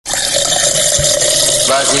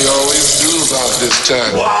Like we always do about this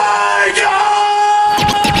time. Wake up!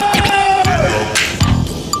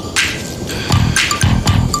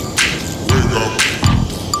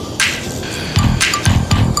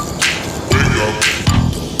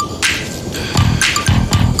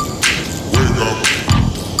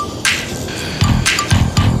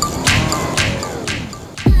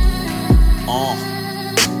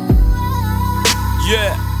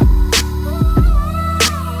 Yeah.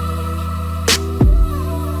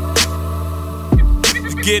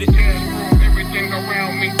 Get it? I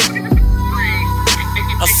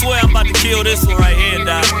swear I'm about to kill this one right here,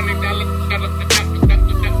 Doc.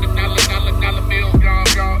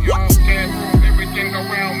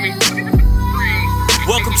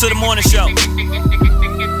 Welcome to the morning show.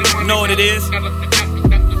 You know what it is?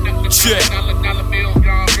 Check.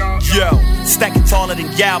 Yo, stacking taller than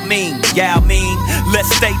Yao Ming.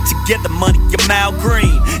 Let's stay together, money, your mouth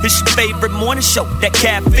green. It's your favorite morning show, that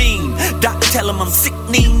caffeine. Doc, tell him I'm sick,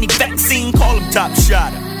 need vaccine. Call him top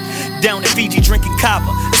shotter. Down in Fiji drinking kava.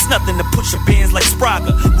 It's nothing to push your bins like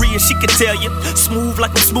Spraga. Rhea, she can tell you. Smooth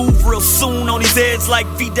like I'm smooth real soon. On these heads like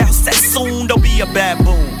Vidal Sassoon. Don't be a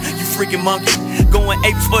baboon, you freaking monkey. Going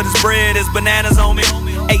apes for this bread, there's bananas on me.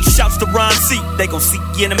 8 shouts to Ron C, they gon' see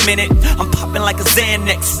you in a minute. I'm popping like a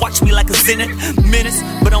Xanax, watch me like a Zenith. Menace,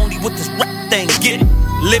 but only with this rap thing, get it,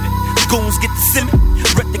 live it. Goons get the simmer,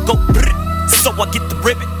 rep to go brrr, so I get the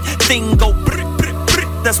ribbit. Thing go brrr, brrr,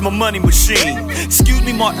 brrr, that's my money machine. Excuse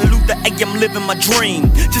me, Martin Luther, hey, I'm living my dream.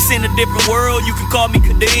 Just in a different world, you can call me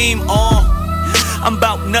Kadeem, I'm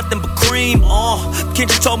about nothing but cream,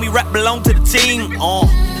 Kendrick told me rap belong to the team,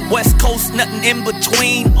 West Coast, nothing in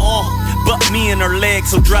between, but me and her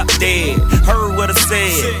legs, so drop dead. Heard what I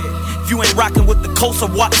said. If you ain't rocking with the coast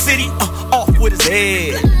of Watt City, off with his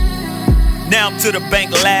head. Now I'm to the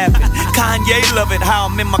bank laughing. Kanye love it how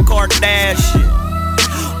I'm in my Kardashian.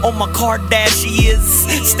 On my Kardashians,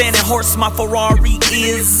 standing horse my Ferrari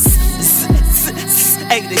is.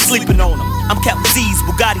 Hey, they sleeping on him. I'm Captain Z's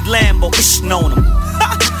Bugatti Lambo, ishing on him.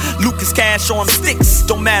 Lucas Cash on sticks,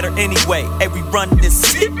 don't matter anyway. Hey, we run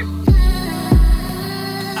this shit.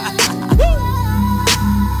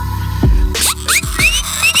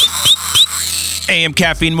 AM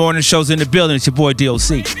Caffeine Morning Show's in the building. It's your boy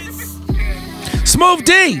DOC. Smoooth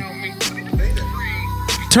Dee.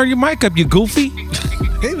 Turn your mic up, you goofy.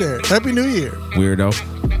 Hey there. Happy New Year. Weirdo.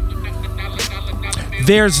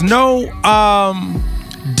 There's no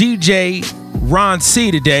DJ Ron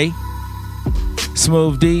C today.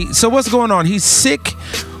 Smoooth Dee. So what's going on? He's sick.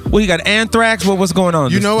 Well, he got anthrax. What's going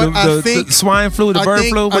on? You know what? I think the swine flu, the bird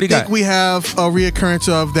flu. What do you got? I think we have a reoccurrence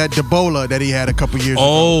of that Ebola that he had a couple years ago.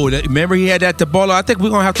 Oh, remember he had that Ebola? I think we're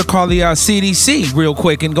going to have to call the CDC real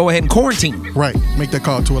quick and go ahead and quarantine. Right. Make that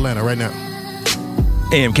call to Atlanta right now.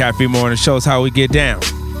 AM Caffeine Morning shows how we get down.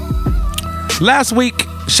 Last week,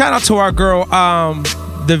 shout out to our girl,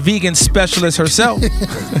 the vegan specialist herself.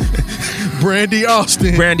 Brandy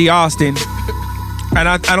Austin. And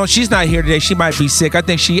I don't. She's not here today. She might be sick. I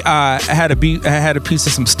think she had a piece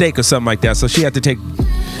of some steak or something like that. So she had to take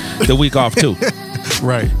the week off too.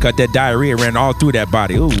 Right. Got that diarrhea ran all through that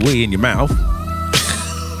body. Ooh, way in your mouth.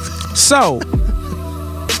 So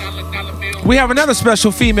we have another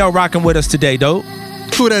special female rocking with us today, though.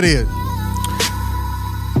 Who that is?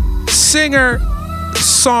 Singer,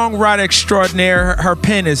 songwriter extraordinaire. Her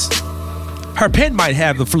pen might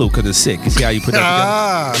have the flu because it's sick. You see how you put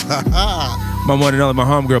that together? My one and only, my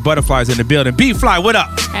homegirl Butterfly's in the building. B-Fly, what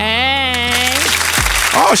up? Hey.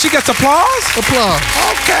 Oh, she gets applause? Applause.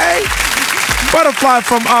 Okay. Butterfly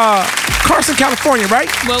from Carson, California, right?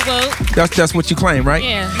 Whoa. That's what you claim, right?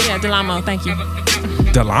 Yeah, Delamo, thank you.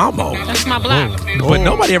 Delamo? That's my block. But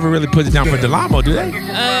nobody ever really puts it down for Delamo, do they?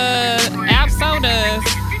 Absol does.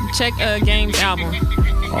 Check Game's album.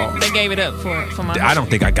 Oh. They gave it up for my. I don't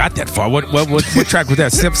think I got that far. What track was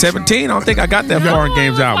that? 17? I don't think I got that far in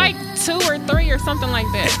Game's album. Like 2 or 3 or something like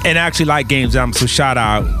that. And I actually like Game's album, so shout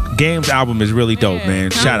out. Game's album is really dope,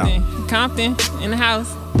 man. Shout out. Compton in the house.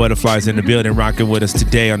 Butterflies in the building, rocking with us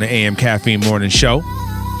today on the AM Caffeine Morning Show.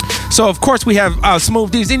 So of course we have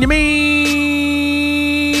Smoooth Dee's in your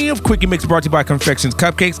of Quickie Mix, brought to you by Confections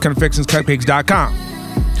Cupcakes, confectionscupcakes.com.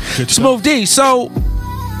 Smoooth Dee. So.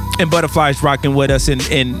 And Butterfly's rocking with us, and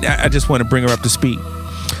I just want to bring her up to speed.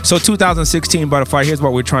 So 2016, Butterfly, here's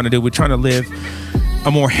what we're trying to do. We're trying to live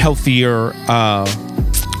a more healthier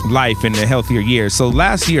life in the healthier years. So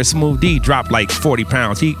last year, Smoooth Dee dropped like 40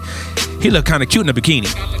 pounds. He looked kind of cute in a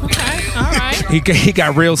bikini. Okay, all right. He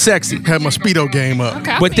got real sexy. Had my Speedo game up.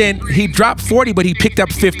 Okay, But then he dropped 40, but he picked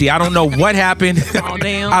up 50. I don't know what happened. Oh,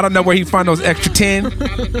 damn. I don't know where he found those extra 10.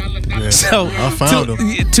 So I found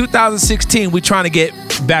him. 2016, we trying to get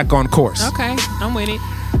back on course. Okay, I'm with it.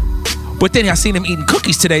 But then I seen him eating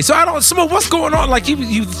cookies today. So I don't, Smoove, what's going on? Like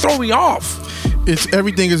you throw me off. It's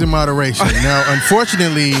everything is in moderation. Now,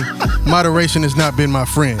 unfortunately, moderation has not been my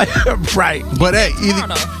friend. Right. But hey,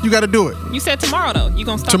 Tomorrow, you got to do it. You said tomorrow though. You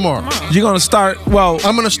gonna start Tomorrow. You're going to start, well,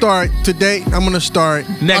 I'm gonna start today. I'm gonna start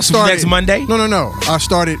Next Monday? No. I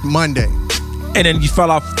started Monday. and then you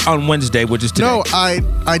fell off on Wednesday, which is today. No,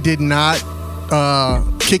 I did not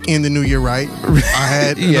kick in the new year right. I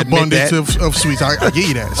had an abundance of sweets. I give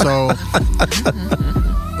you that.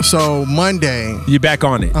 So Monday, You're back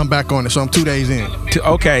on it. I'm back on it. So I'm 2 days in.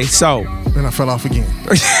 Okay, so Then I fell off again.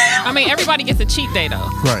 I mean, everybody gets a cheat day though.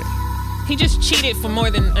 Right. He just cheated for more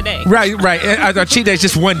than a day. right. A cheat day is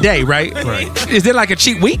just one day, right? Right. Is it like a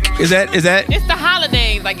cheat week? Is that? It's the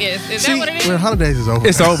holidays, I guess. Is that what it is? When holidays is over.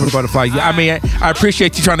 It's over, Butterfly. I mean, I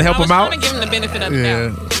appreciate you trying to help him out. I was trying to give him the benefit of the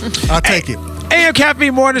doubt. Yeah. I'll take it. AM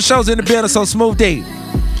Caffeine Morning Show's in the building, so Smoooth Dee.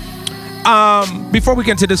 Before we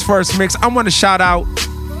get into this first mix, I want to shout out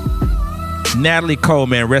Natalie Cole,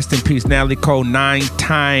 man. Rest in peace. Natalie Cole,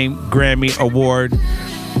 9-time Grammy Award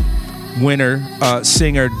winner,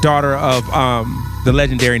 singer, daughter of the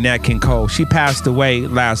legendary Nat King Cole. She passed away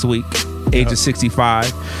last week, age of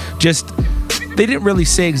 65. They didn't really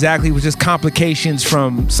say exactly. It was just complications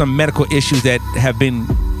from some medical issues that have been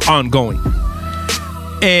ongoing.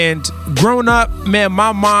 And growing up, man,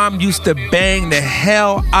 my mom used to bang the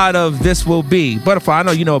hell out of This Will Be. Butterfly, I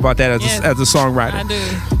know you know about that as a songwriter. I do.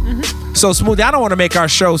 So, Smoothie, I don't want to make our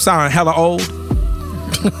show sound hella old.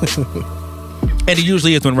 And it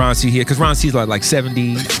usually is when Ron C here, because Ron C's like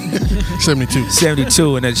 70, 72.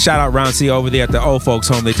 72. And then shout out Ron C over there at the old folks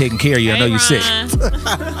home. They're taking care of you. I know you're sick.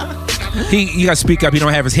 You got to speak up. He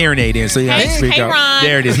don't have his hearing aid in, so you got to speak up. Ron.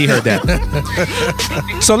 There it is. He heard that.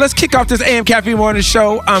 So let's kick off this AM Caffeine Morning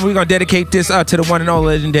Show. We're going to dedicate this to the one and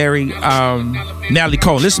only legendary Natalie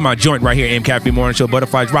Cole. This is my joint right here, AM Caffeine Morning Show.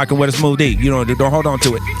 Butterflies rocking with a Smoooth Dee. You don't hold on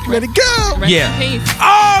to it. Ready to go. Rest Yeah. in peace.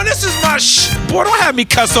 Oh, this is my boy, don't have me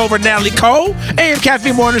cuss over Natalie Cole. AM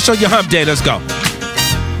Caffeine Morning Show, your hump day. Let's go.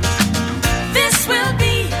 This will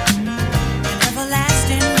be an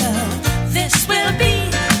everlasting love. This will be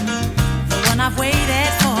the one I've waited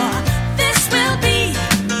for. This will be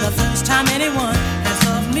the first time anyone has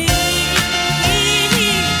loved me.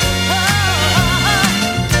 Oh,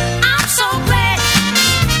 I'm so glad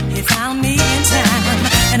he found me in time,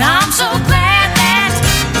 and I'm so glad that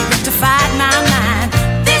he rectified my mind.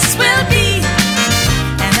 This will be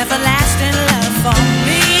an everlasting love for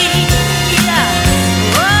me.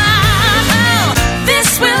 Oh,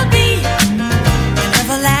 this will be an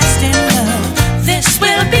everlasting love. This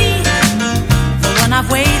will be the one I've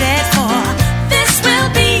waited for. This will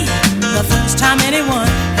be the first time anyone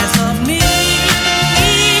has loved me.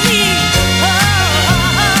 Oh,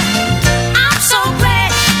 I'm so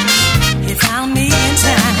glad he found me in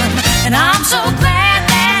time, and I'm so glad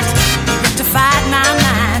that he rectified my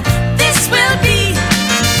mind. This will be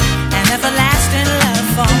an everlasting love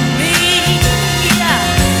for me.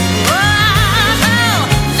 Oh,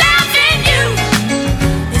 loving you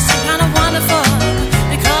is so kind of wonderful,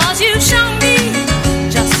 because you show me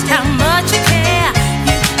just how much you care.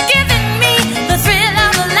 You've given me the thrill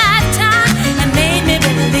of a lifetime and made me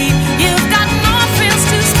believe you've got no thrills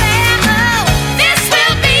to spare. Oh, this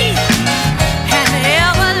will be an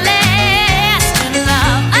everlasting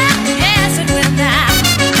love. Oh, yes, it will now.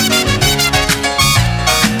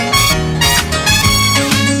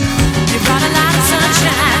 You brought a lot of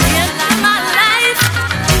sunshine into my life.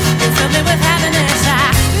 You filled me with happiness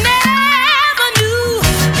I never knew.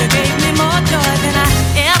 You gave me more joy than I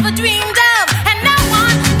ever dreamed of, and no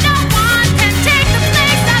one can take the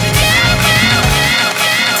place of you.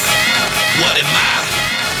 What am I?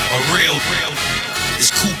 A real.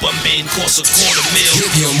 This coupe I'm in costs $250,000.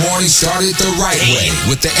 Get your morning started the right way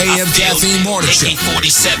with the AM Caffeine Morning Show.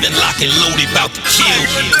 AK-47 lock and loaded, about to kill.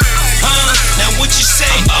 Now what you say?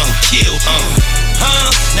 I'm about to kill.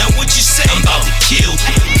 Now what you say? I'm about to kill.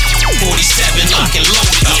 47 lock and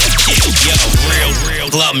loaded, yeah, kill. Yo, real,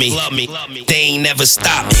 love me. They ain't never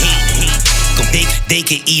stop me. fuck them. They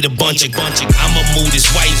can eat a bunch of. I'ma move this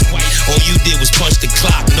white. All you did was punch the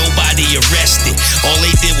clock. Nobody arrested. All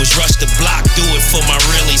they did was rush the block. Do it for my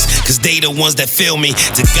realies, cause they the ones that feel me.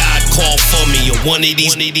 To God call for me, or one of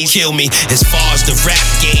these kill me. As far as the rap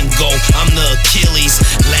game go, I'm the Achilles.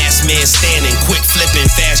 Last man standing, quick flipping,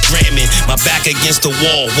 fast gramming. My back against the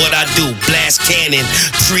wall, what I do? Blast cannon,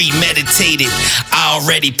 premeditated. I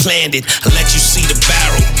already planned it. I let you see the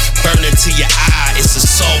barrel, burn it to your eye. It's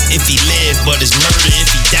assault if he live, but it's murder if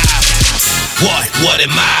he die. What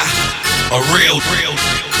am I? A real.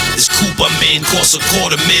 This coupe I'm in costs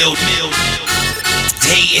 $250,000.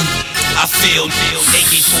 Hating, I feel.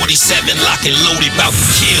 AK-47 lock and loaded, bout to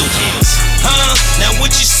kill. Huh? Now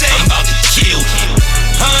what you say? I'm about to kill.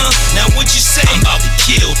 Huh? Now what you say? I'm about to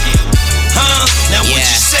kill. Huh? Now what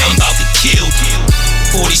you say? I'm about to kill.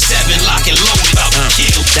 47 lock and loaded, about to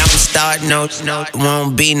kill. Don't start, no,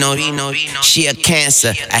 won't be no. She a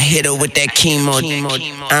cancer, I hit her with that chemo.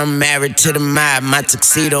 I'm married to the mob, my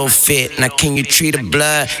tuxedo fit. Now can you treat a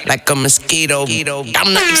blood like a mosquito? I'm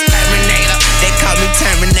the exterminator, they call me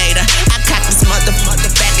Terminator. I cock this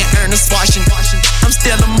motherfucker back in Ernest Washington. I'm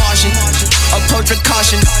still a Martian, approach with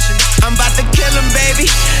caution. I'm about to kill him,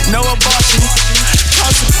 baby, no abortion.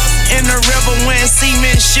 In the river wearing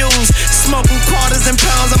cement shoes, smoking quarters and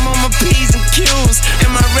pounds, I'm on my P's and Q's.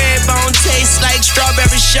 And my red bone tastes like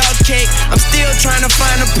strawberry shortcake. I'm still trying to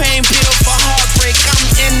find a pain pill for heartbreak. I'm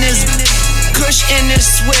in this kush, in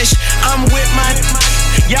this swish. I'm with my,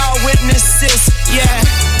 y'all witnesses, yeah.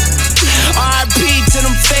 R.I.P. to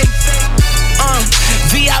them fake,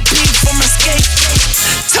 VIP for my skate.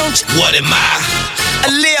 Don't you? What am I?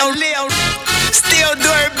 A Lil, still do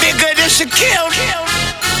it bigger than Shaquille.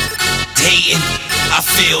 Hating, I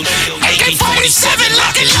feel. AK-47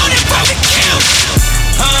 lock and loaded, about to kill.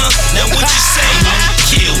 Huh? Now what you say? I'm about to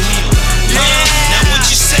kill. Huh? Now what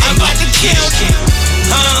you say? I'm about to kill.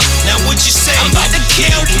 Huh? Now what you say? I'm about to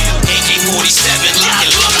kill. AK-47 lock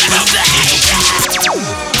and loaded, about to kill.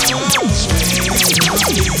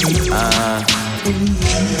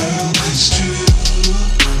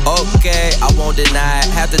 Okay, I won't deny it.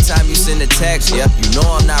 Half the time you send a text, yeah, you know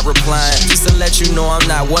I'm not replying. Just to let you know I'm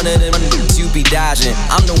not one of them you be dodging.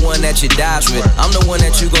 I'm the one that you dodge with. I'm the one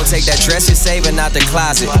that you gon' take that dress you're saving out the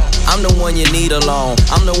closet. I'm the one you need alone.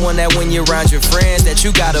 I'm the one that when you're around your friends that you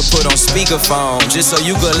gotta put on speakerphone, just so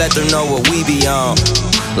you could let them know what we be on.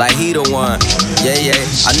 Like he the one, yeah.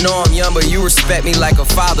 I know I'm young, but you respect me like a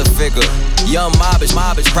father figure. Young mobbish,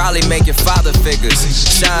 probably make your father figures.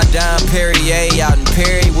 Shine down Perrier out in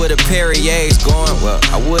Perry with a Perrier's going. Well,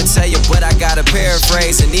 I would tell you, but I gotta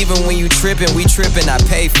paraphrase. And even when you trippin', we trippin', I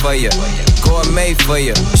pay for you. Gourmet for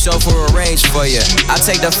you, chauffeur arrange for you. I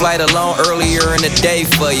take the flight alone earlier in the day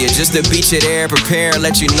for you, just to beat you there, prepare and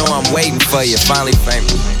let you know I'm waiting for you. Finally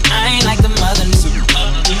famous. I ain't like the mother, and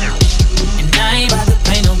I ain't about to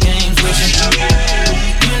play no games with you.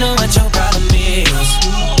 You know what your problem is.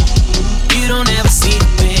 You don't ever see the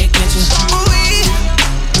big picture.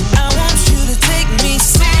 I want you to take me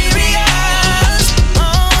serious.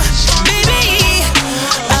 Oh, baby,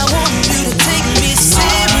 I want you to take me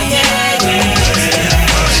serious.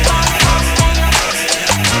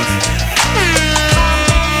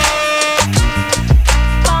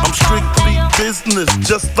 I'm strictly business,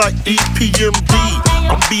 just like EPMD.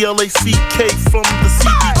 I'm BLACK from the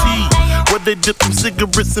CBT, where they dip them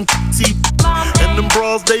cigarettes and tea. And them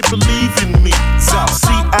bras, they believe in me.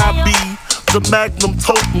 CIB, the Magnum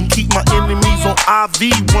totem. Keep my enemies on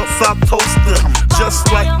IV once I toast them.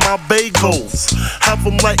 Just like my bagels. Have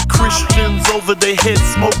them like Christians over their head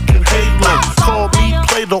smoking halo. Call me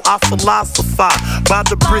Plato, I philosophize. By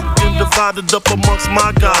the brick and divided up amongst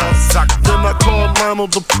my guys. Then I call Lionel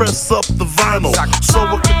to press up the vinyl, so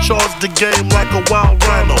I could charge the game like a wild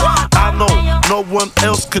rhino. I know no one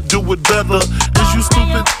else could do it better. Is you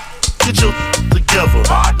stupid? Get your together.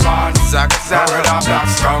 Bad man, where the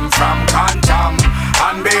blacks come from Canton,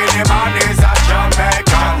 and Beanie Man is a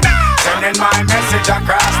Jamaican. Sending my message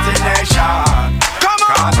across the nation.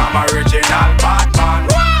 Cause I'm original bad man.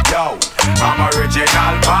 Yo, I'm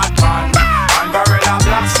original bad man. And Gorilla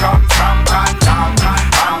Blacks come from Canton,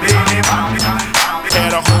 and Beanie Man.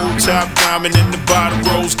 Had a whole top diamond in the bottom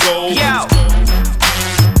rose gold. Yo,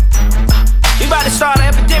 we about to start an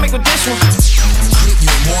epidemic with this one.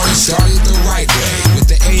 Your morning started the right way with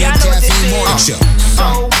the AM Caffeine Morning Show.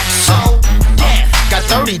 Yeah. Got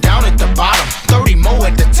 30 down at the bottom, 30 more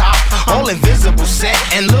at the top. All invisible set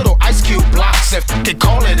and little ice cube blocks. If they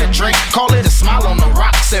call it a drink, call it a smile on the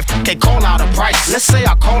rocks. If they call out a price, let's say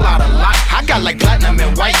I call out a lot. I I got like platinum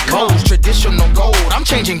and white clothes, traditional gold. I'm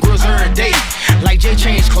changing grills every day, like Jay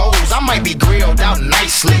changed clothes. I might be grilled out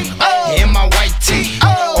nicely in my white tee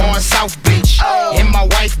on South Beach, in my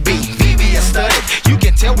wife beat. VVS studded, you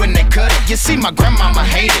can tell when they cut it. You see, my grandmama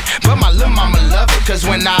hate it, but my little mama love it. Cause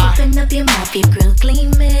when I open up your mouth, your grill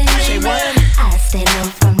gleaming. Say what? I stay low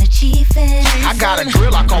from the chiefin'. I got a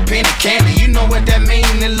grill I call penny candy. You know what that mean?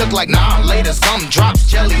 It look like laters, gumdrops,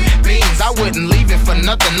 jelly beans. I wouldn't leave it for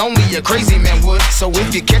nothing, only a crazy man would. So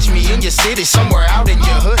if you catch me in your city, somewhere out in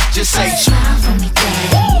your hood, just say smile for me,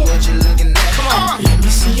 daddy. What you looking at? Come on, let me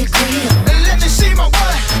see your grill. Let me see my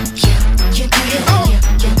what? Your grill.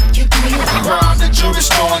 Your grill. Rob the jewelry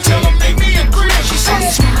store and tell them make me a grill. She said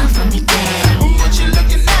smile for me, daddy. What you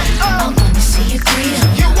looking at? I wanna see your grill.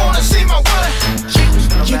 You wanna see my what?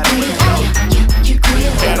 Your grill. Your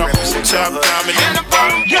grill. Got a whole top diamond in the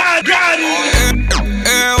bottom. Got it.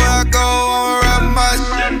 Everywhere I go, I'ma rap my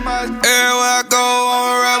shit. Everywhere I go,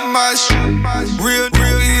 I'ma rap my shit. Real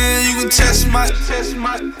here, you can test my. Everywhere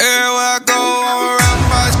I go, I'ma rap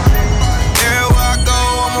my shit. Everywhere I go,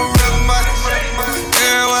 I'ma rap my shit.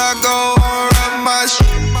 Everywhere I go, I'ma rap my shit.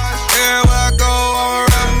 Everywhere I go, I'ma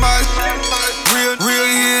rap my shit. Real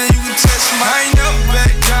here, you can test my. I ain't never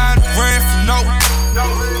back down, ran from no.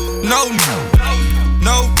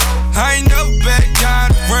 I ain't never back down,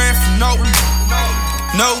 ran from no.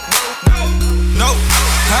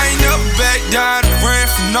 I ain't never back down, ran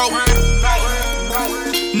from no.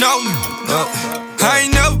 I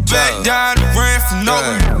ain't never back down, ran from no.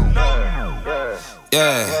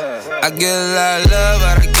 Yeah, I get a lot of love,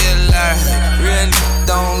 but I get a lot of hate. Real niggas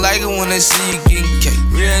don't like it when they see you getting cake.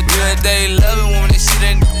 Real they love it when they see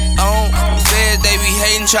that on. Feds, they be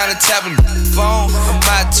hating, tryna tap a phone. I'm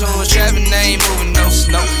my tunes, trapping, they ain't moving no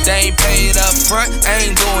snow. They ain't paid up front, I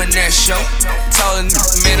ain't doing that show. Told a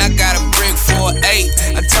nigga, man, I got a brick for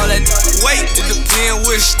 8. I told that nigga, wait, it depend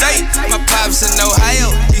which state. My pops in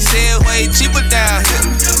Ohio, he said way cheaper down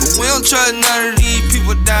here. But we don't trust none of these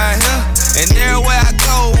people down here. And everywhere I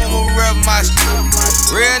go, I'ma rep my shit.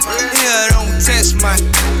 Real here, don't test my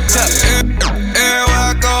shit. Everywhere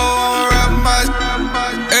I go, I'ma rep my shit.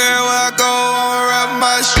 Everywhere I go, I'ma rep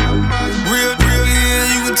my shit. Real here,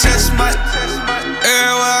 you can test my shit.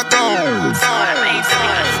 Everywhere I go.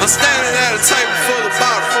 I'm standing at a table full of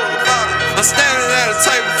bottles. I'm standing at a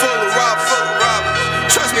table full of robbers.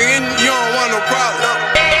 Trust me, you don't want no problem.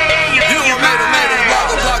 You gon' make it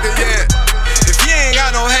block, yeah. If you ain't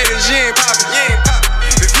got no haters, you ain't poppin'.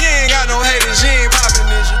 If you ain't got no haters, you ain't poppin',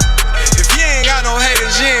 ninja. If you ain't got no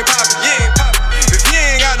haters, you ain't poppin'. If you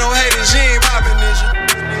ain't got no haters, you ain't poppin', ninja.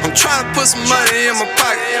 I'm tryna put some money in my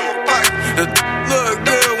pocket. It look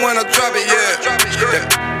good when I drop it, yeah.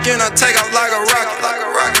 Then I take off like a rocket.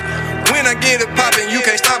 When I get it poppin', you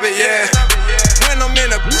can't stop it, yeah. When I'm in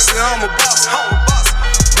the pussy, I'm a boss.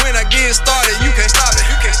 When I get started, you can't stop it.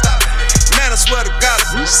 Man, I swear to God,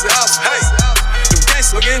 it's awesome. Hey, them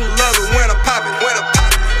gangsters look in love it when I pop it.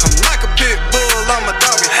 I'm like a pit bull, I'm a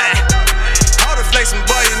doggy. All the flexing,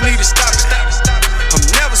 boy, you need to stop it. I'm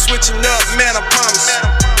never switching up, man, I promise.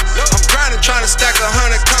 I'm grinding, trying to stack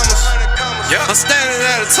 100 commas. I'm standing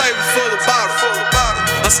at a table full of bottles.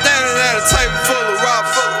 I'm standing at a table full of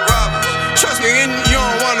robbers. Trust me, you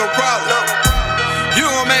don't want no problem. You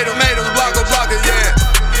gon' make them block it, yeah.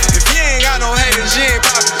 If you ain't got no haters, you ain't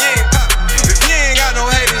poppin'. If you ain't got no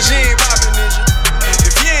haters, you ain't poppin', ninja.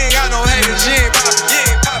 If you ain't got no haters, you ain't poppin'.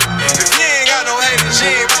 If you ain't got no haters,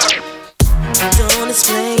 you ain't poppin'. Don't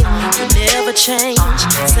explain, you never change.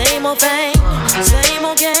 Same old thing, same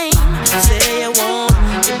old game. Say you want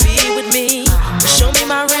to be with me, but show me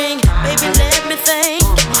my ring, baby, let me think.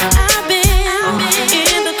 I've been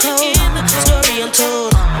in the cold, story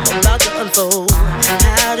untold, about to unfold.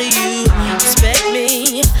 How do you expect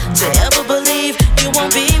me to ever believe you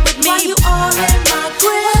won't be with me? Why you all in my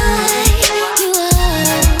grave? You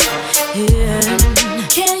are, yeah.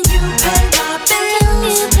 Can you pay my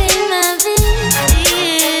bills?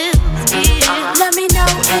 Let me know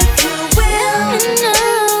if you will.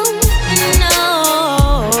 No.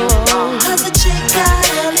 Cause the chick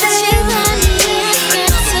gotta live.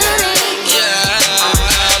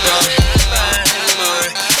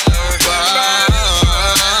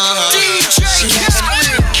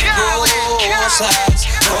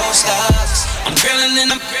 I'm grilling in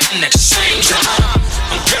them at the same time.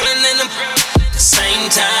 I'm grilling in them at the same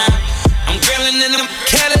time. I'm grilling in them.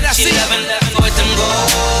 She loving with them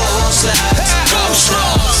gold slides.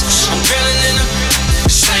 I'm grilling in them at the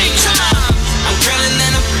same time. I'm grilling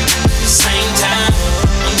in them at the same time.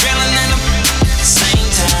 I'm grilling in them at the same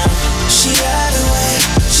time. She lied away.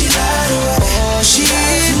 She lied away. Oh, she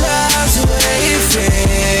lies the way it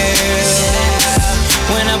feels.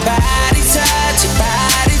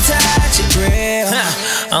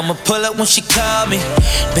 I'ma pull up when she call me.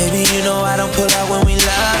 Baby, you know I don't pull out when we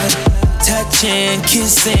loving. Touching,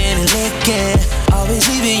 kissing, and licking. Always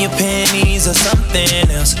leaving your panties or something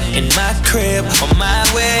else in my crib or my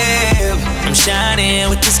web. I'm shining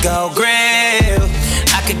with this gold grill.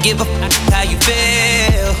 I could give a fuck how you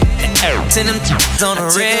feel. And send them on the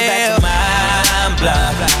rail. My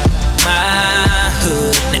block, my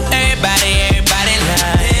hood. Now everybody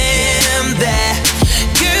lying. That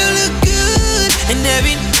girl look good, and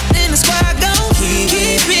every in the squad gon'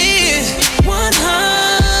 keep it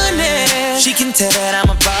 100. She can tell that I'm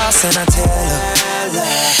a boss, and I tell her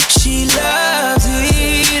she loves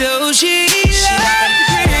it. Oh, she loves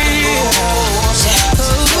it.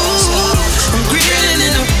 I'm grilling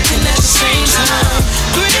and I'm cooking at the same time.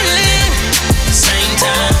 Grilling, same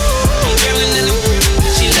time. I'm grilling and I'm cooking.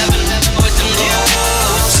 She loving with them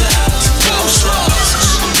goals.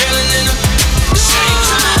 I'm grilling and I'm the same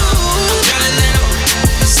time. I'm grilling and I'm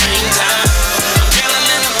the same time. I'm grilling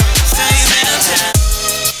and I'm the same time.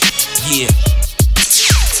 Yeah.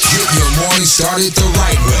 Get your morning started the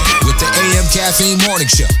right way with the AM Caffeine Morning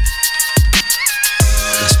Show.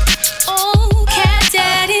 Oh, cat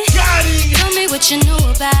daddy, tell me what you know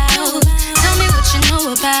about. Tell me what you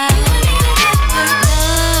know about.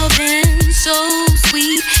 Loving so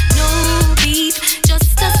sweet, no beef,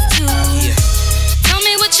 just us two. Tell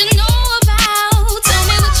me what you know about. Tell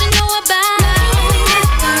me what you know about.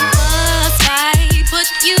 Bus fight, put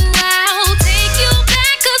you out, take you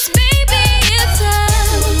back, 'cause baby it's a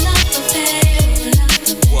love affair.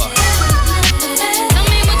 Tell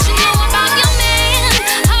me what you know about your man,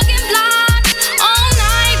 hugging blocks all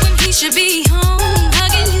night when he should be home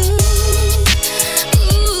hugging you.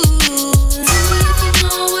 Ooh, if you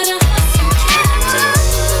know what a hustle can do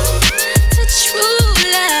to true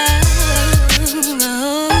love.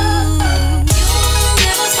 You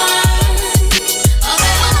never find a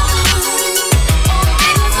better one. Oh,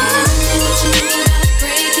 never find what you know about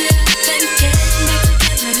break it up and get back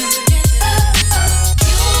together.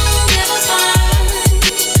 You never find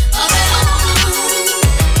a better one.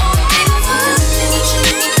 Oh, never find what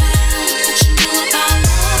you know about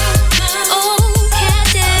love. Oh, cat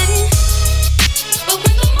daddy, but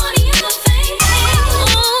with the money and the fame,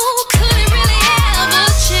 oh, could it really ever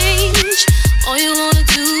change? All you wanna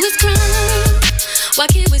do is grind. Why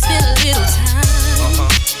can't we spend a little time?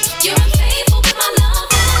 You're unfaithful with my love,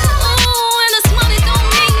 oh, and this money don't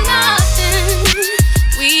mean nothing.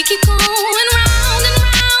 We keep going round and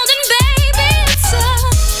round, and baby, it's a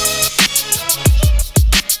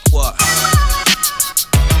What?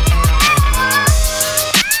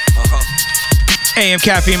 AM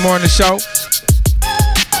Caffeine Morning Show.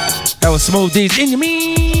 That was Smoooth Dee's In Your Mouth.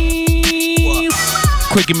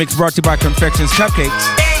 Quickie Mix brought to you by Confections Cupcakes.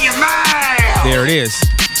 In your mouth. There it is.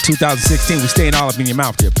 2016. We staying all up in your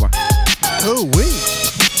mouth there, boy. Oh, wait.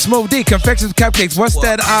 Smoooth Dee, Confections Cupcakes. What's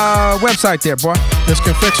that website there, boy? That's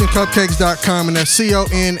confectioncupcakes.com, and that's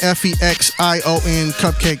CONFEXION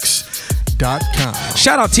cupcakes.com.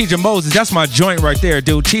 Shout out Teacher Moses. That's my joint right there,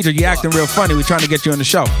 dude. Teacher, you acting real funny. We trying to get you on the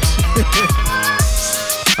show.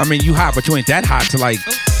 I mean, you hot, but you ain't that hot to like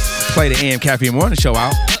play the AM Caffeine Morning Show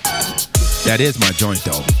out. That is my joint,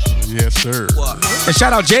 though. Yes, sir. And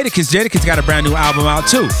shout out Jadakiss. Jadakiss got a brand new album out,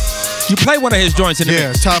 too. You play one of his joints in the Yeah,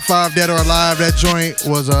 mix. top 5 Dead or Alive. That joint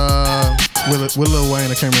was with Lil Wayne.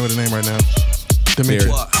 I can't remember the name right now.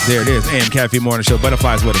 Dimitri. There it is. AM Caffeine Morning Show.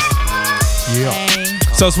 Butterflies with us. Yeah.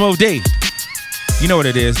 So, Smoooth Dee, you know what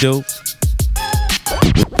it is, dude.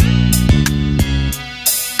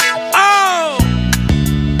 Oh!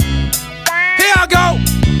 Here I go!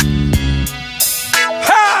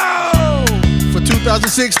 Oh! For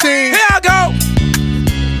 2016. Here I go!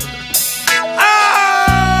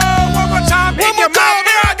 Oh! One more time. In your mouth.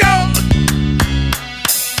 Here I go!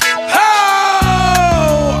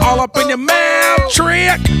 Oh! All up in your mouth.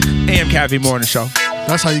 Trick. AM Caffeine Morning Show.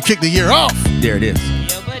 That's how you kick the year off. There it is.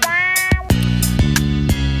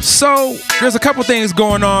 So there's a couple things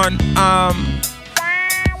going on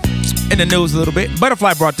in the news a little bit.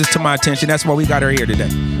 Butterfly brought this to my attention. That's why we got her here today.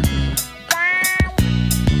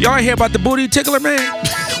 Y'all hear about the booty tickler, man?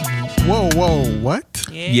 Whoa, what?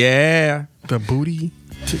 Yeah. The booty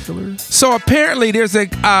tickler? So apparently there's a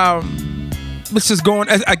this is going,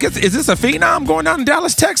 I guess, is this a phenom going down in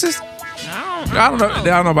Dallas, Texas? I don't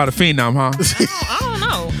know about a phenom, huh? I don't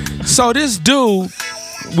know. So this dude,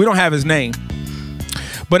 we don't have his name,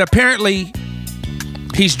 but apparently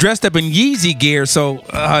he's dressed up in Yeezy gear, so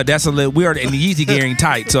that's a little weird, and Yeezy gear ain't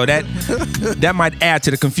tight, so that might add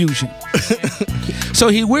to the confusion. So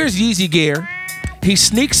he wears Yeezy gear, he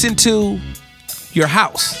sneaks into your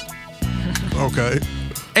house. Okay.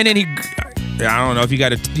 And then I don't know if you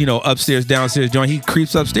got a upstairs, downstairs joint. He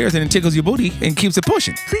creeps upstairs and then tickles your booty and keeps it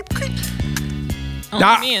pushing. Creep.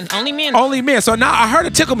 Only men. Only men. So now I heard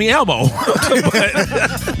it tickle me elbow.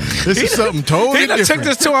 This is something totally He done took different.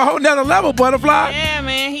 this to a whole nother level, Butterfly. Yeah,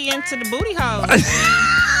 man, he into the booty hole. A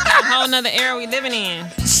whole nother era we living in.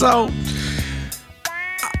 So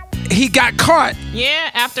he got caught. Yeah,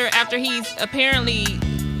 after he's apparently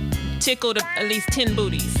tickled at least 10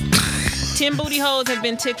 booties. 10 booty holes have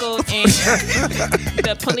been tickled, and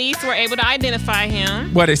the police were able to identify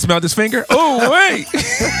him. What, they smelled his finger? Oh, wait.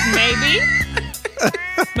 Maybe.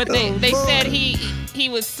 But they said he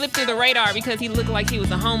was slipped through the radar because he looked like he was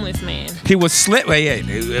a homeless man. He was slipped.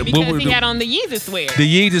 Because he had on the Yeezus wear.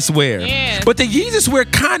 The Yeezus wear. Yeah. But the Yeezus wear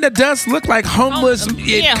kind of does look like homeless.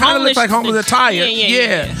 It kind of looks like homeless attire.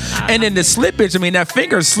 Yeah. And then the slippage, I mean, that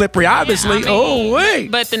finger's slippery, obviously.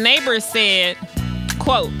 But the neighbors said,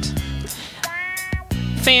 quote,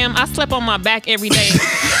 "Fam, I slept on my back every day."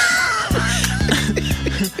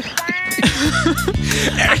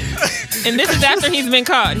 And this is after he's been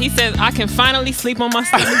caught. He says, "I can finally sleep on my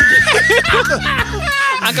stomach."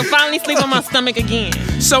 I can finally sleep on my stomach again.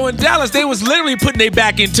 So in Dallas, they was literally putting their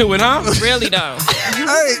back into it, huh? Really though.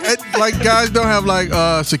 Hey, like guys don't have like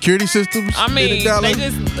security systems. I mean, in Dallas?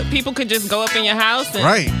 people could just go up in your house and,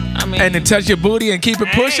 Right. I mean, And then touch your booty and keep it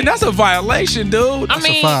pushing. That's a violation, dude. I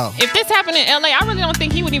mean, if this happened in LA, I really don't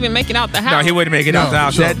think he would even make it out the house. No, he wouldn't make it out the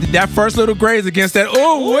house. sure. That first little graze against that,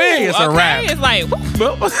 it's a wrap. It's like,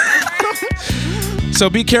 So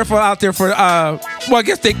be careful out there for, I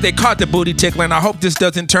guess they caught the booty tickler, and I hope this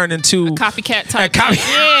doesn't turn into a copycat type.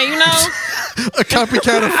 Yeah, you know. A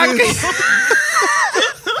copycat offense.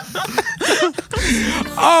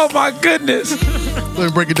 Oh my goodness. Let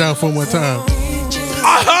me break it down one more time.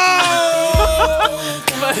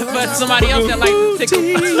 But somebody else that likes to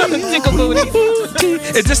tickle booty.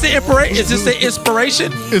 Is this the inspiration? Is this the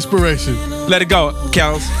inspiration? Inspiration. Let it go,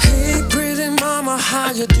 Kels. Hey, pretty mama,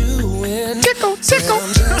 how you doing? Tickle.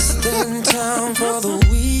 I'm just in town for the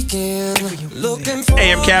weekend. Looking for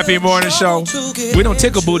AM Caffeine Morning Show. We don't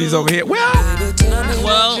tickle booties over here. Well,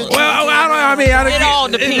 it all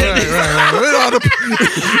depends. Right.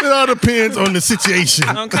 It all depends on the situation.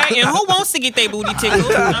 Okay, and who wants to get their booty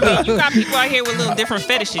tickled? I mean, you got people out here with little different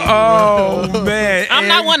fetishes. Oh man, I'm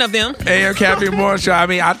not one of them. AM Caffeine Morning Show. I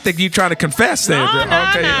mean, I think you trying to confess there.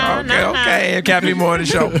 Okay. AM Caffeine Morning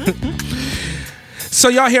Show. So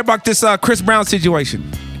y'all hear about this Chris Brown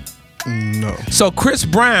situation? No. So Chris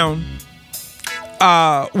Brown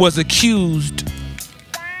was accused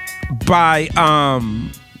by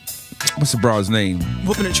what's the broad's name?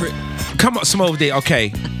 Whooping a trick. Come on, Smoooth Dee.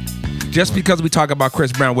 Okay. Just because we talk about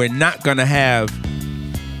Chris Brown, we're not gonna have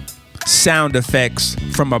sound effects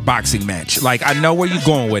from a boxing match. Like, I know where you're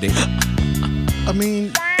going with it. I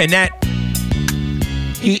mean, and that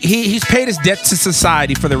he's paid his debt to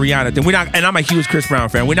society for the Rihanna thing. We're not, and I'm a huge Chris Brown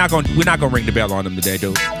fan. We're not gonna ring the bell on him today,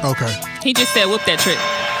 dude. Okay. He just said, "Whoop that trick."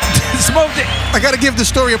 Smoke it. I gotta give the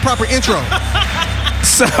story a proper intro.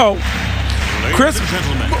 So, Chris,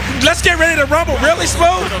 let's get ready to rumble. Really,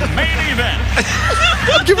 Smoke? The main event.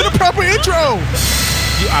 I'm giving a proper intro.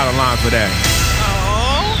 You out of line for that.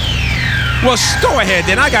 Well, go ahead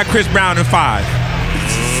then. I got Chris Brown in 5.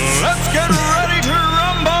 Let's get ready to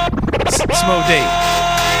rumble. Smoke Dee.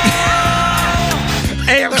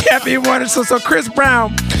 AM Caffeine Morning. So Chris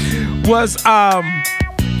Brown was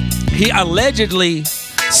he allegedly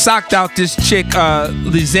socked out this chick,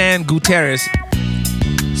 Lizanne Gutierrez.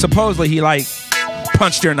 Supposedly he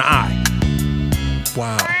punched her in the eye.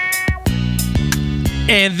 Wow.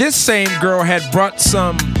 And this same girl had brought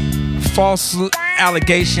some false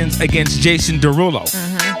allegations against Jason Derulo.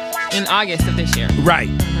 In August of this year. Right.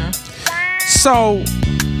 So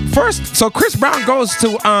Chris Brown goes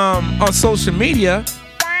to on social media,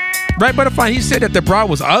 right, Butterfly? He said that the broad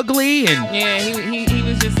was ugly and yeah, he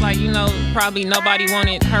was just like, probably nobody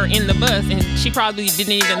wanted her in the bus, and she probably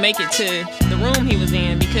didn't even make it to the room he was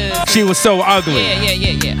in because she was so ugly.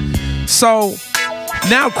 Yeah. So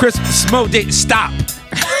now Chris Smoke Dee, stop.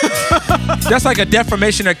 That's like a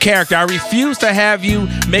defamation of character. I refuse to have you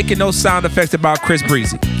making those sound effects about Chris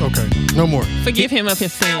Breezy. Okay, no more. Forgive him of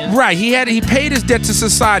his sins. Right, he paid his debt to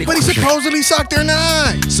society. But he supposedly socked her in the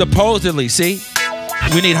eye. Supposedly, see?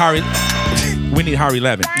 We need Harry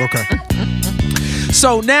 11. Okay.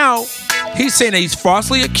 So now he's saying that he's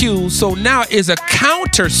falsely accused. So now is a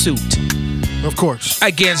countersuit. Of course.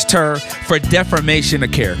 Against her for defamation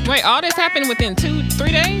of character. Wait, all this happened within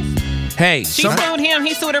 2-3 days? Hey, She sued him.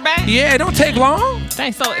 He sued her back. Yeah, it don't take long.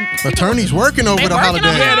 Dang, so Attorneys working over the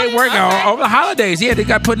holidays. Yeah, they work over the holidays. Yeah, they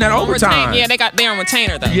got putting that overtime. Yeah, they on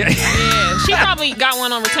retainer though. Yeah. She probably got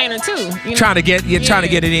one on retainer too. You know? Trying to get it in.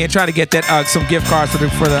 Trying to get that some gift cards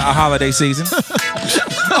for the holiday season.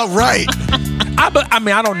 All right. I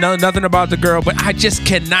mean, I don't know nothing about the girl, but I just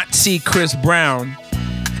cannot see Chris Brown.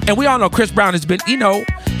 And we all know Chris Brown has been,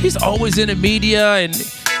 he's always in the media and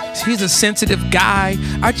he's a sensitive guy.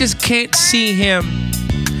 I just can't see him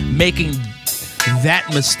making that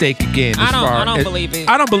mistake again. I don't believe it.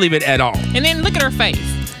 I don't believe it at all. And then look at her face.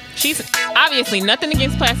 She's obviously nothing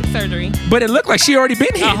against plastic surgery. But it looked like she already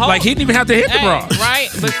been hit. Like he didn't even have to hit the bra. Right,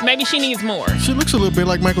 but maybe she needs more. She looks a little bit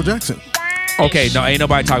like Michael Jackson. Okay, no, ain't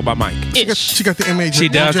nobody talking about Mike. She got the image. She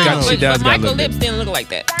does. But Michael lips didn't look like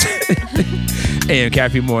that. And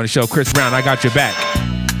Caffeine Morning Show, Chris Brown, I got your back.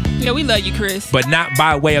 Yeah, we love you, Chris. But not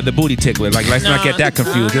by way of the booty tickler. Like, let's not get that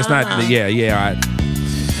confused. It's not. Yeah.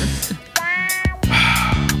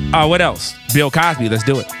 All right. What else? Bill Cosby. Let's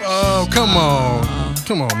do it. Oh,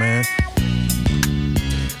 come on, man.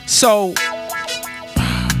 So,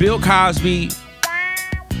 Bill Cosby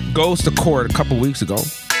goes to court a couple weeks ago.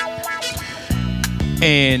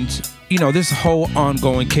 And, this whole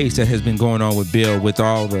ongoing case that has been going on with Bill with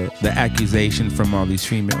all the accusation from all these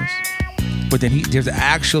females. But then he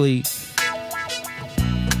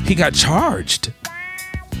got charged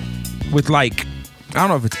with I don't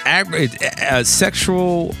know if it's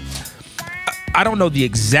sexual. I don't know the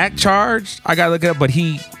exact charge. I got to look it up, but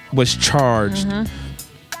he was charged.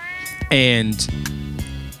 Mm-hmm. And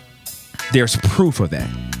there's proof of that.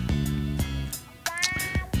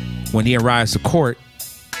 When he arrives to court,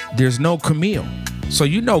 there's no Camille. So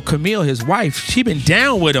Camille, his wife, she been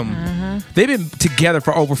down with him. Mm-hmm. They've been together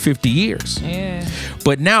for over 50 years. Yeah.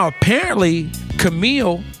 But now apparently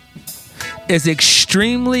Camille is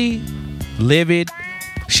extremely livid.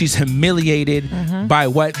 She's humiliated by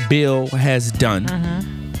what Bill has done.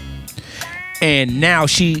 Mm-hmm. And now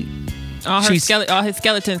all his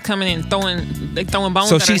skeletons coming in throwing bones.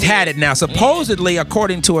 So at she's her had head. it now. Supposedly,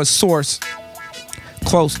 according to a source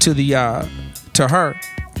close to to her,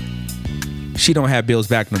 she don't have Bill's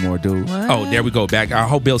back no more, dude. What? Oh, there we go. Back. I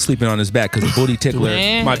hope Bill's sleeping on his back because the booty tickler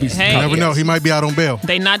might be. You never know. He might be out on bail.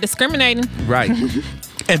 They not discriminating. Right.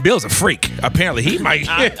 And Bill's a freak. Apparently, he might.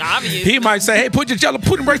 He might say, "Hey, put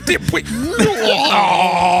him right there."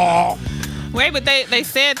 Wait, but they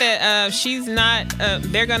said that she's not.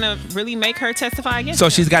 They're gonna really make her testify against. So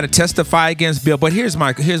him. she's got to testify against Bill. But here's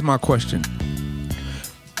my question: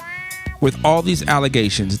 with all these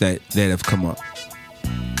allegations that have come up,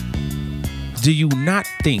 do you not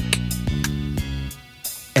think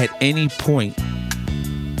at any point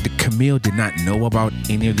that Camille did not know about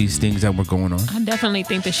any of these things that were going on? I definitely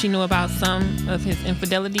think that she knew about some of his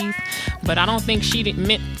infidelities, but I don't think she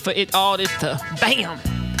meant for it all this to bam.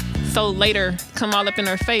 So later come all up in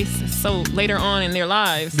her face. So later on in their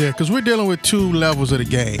lives. Yeah, because we're dealing with two levels of the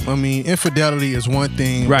game. I mean, infidelity is one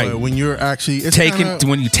thing, right? But when you're actually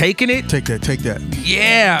when you taking it, take that.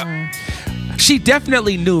 Yeah. She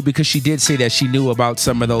definitely knew because she did say that she knew about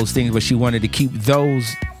some of those things, but she wanted to keep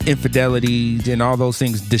those infidelities and all those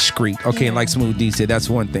things discreet. Okay, and like Smoooth Dee said, that's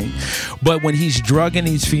one thing. But when he's drugging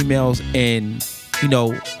these females and,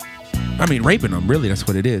 raping them, really, that's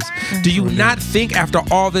what it is. Do you not think after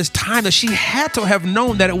all this time that she had to have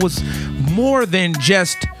known that it was more than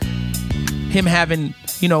just him having,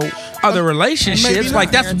 other relationships?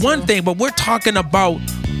 Like, that's one thing, but we're talking about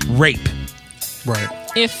rape. Right.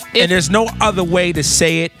 And there's no other way to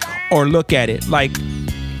say it or look at it.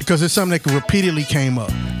 Because it's something that repeatedly came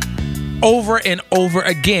up. Over and over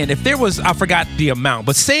again. If there was, I forgot the amount,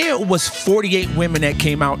 but say it was 48 women that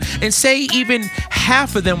came out, and say even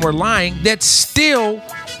half of them were lying, that's still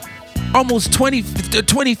almost 20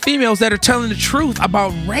 females that are telling the truth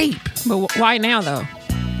about rape. But why now, though?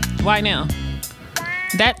 Why now?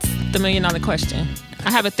 That's the $1 million question.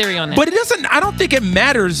 I have a theory on that. But I don't think it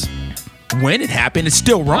matters when it happened. It's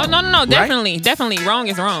still wrong. No, right? Definitely wrong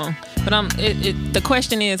is wrong. But the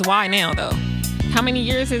question is why now, though? How many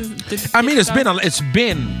years is? It's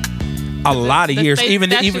been a lot of years. Even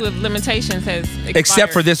the statute of limitations has expired.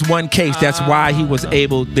 Except for this one case. That's why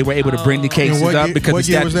they were able to bring the cases up because what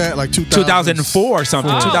year was that? Like 2004 or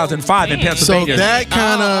something. 2005 in Pennsylvania. So that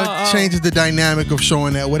kind of changes the dynamic of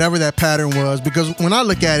showing that whatever that pattern was. Because when I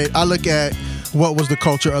look at it, I look at what was the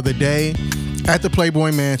culture of the day. At the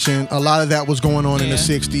Playboy Mansion, a lot of that was going on in the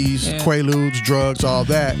 60s, Quaaludes, drugs, all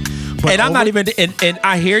that. But I'm not even, and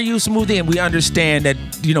I hear you, Smoooth Dee, and we understand that,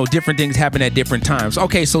 different things happen at different times.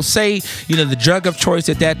 Okay, so say, the drug of choice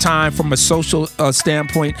at that time from a social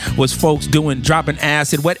standpoint was folks dropping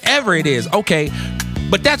acid, whatever it is. Okay,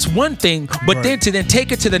 but that's one thing. But then to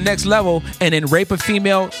take it to the next level and then rape a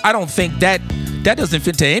female, I don't think that doesn't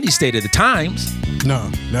fit to any state of the times. No,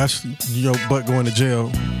 that's your butt going to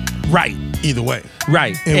jail. Right. Either way.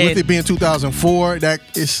 Right. And with it being 2004, that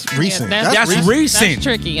is recent. Yeah, that's recent. That's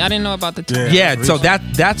tricky. I didn't know about the Yeah, so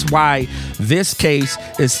that's why this case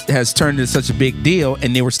has turned into such a big deal,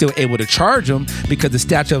 and they were still able to charge him because the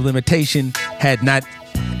statute of limitation had not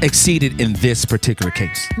exceeded in this particular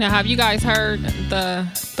case. Now, have you guys heard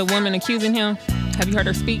the woman accusing him? Have you heard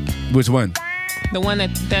her speak? Which one? The one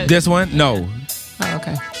that This one? No. Oh,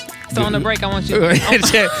 okay. So on the break, I want you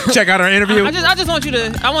to check out our interview. I just want you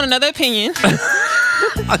to. I want another opinion.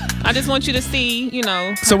 I just want you to see,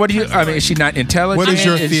 So what do you? I mean, is she not intelligent? What is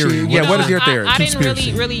your theory? What is your theory? I didn't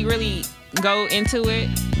really go into it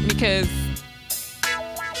because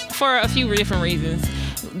for a few different reasons.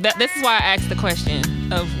 This is why I asked the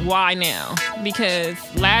question of why now. Because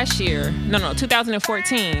last year,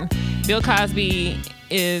 2014, Bill Cosby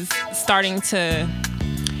is starting to.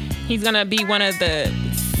 He's gonna be one of the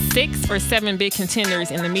 6 or 7 big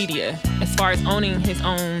contenders in the media as far as owning his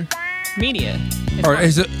own media.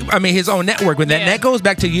 His own network. But that goes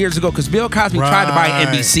back to years ago because Bill Cosby tried to buy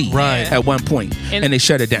NBC at one point, and they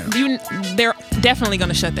shut it down. They're definitely going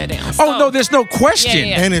to shut that down. Oh, no, there's no question.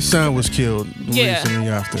 Yeah. And his son was killed recently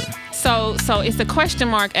after. So it's a question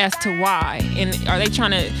mark as to why. And are they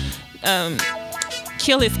trying to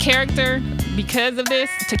kill his character because of this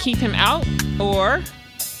to keep him out? Or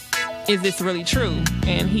is this really true?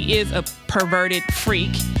 And he is a perverted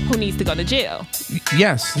freak who needs to go to jail.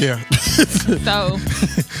 Yes. Yeah. So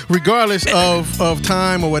regardless of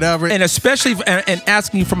time or whatever. And especially and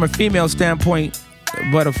asking from a female standpoint,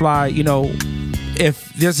 Butterfly,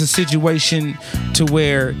 if there's a situation to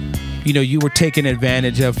where you were taken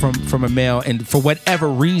advantage of from a male, and for whatever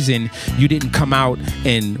reason you didn't come out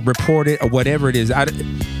and report it or whatever it is,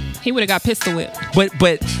 he would have got pistol whipped.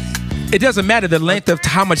 But it doesn't matter the length of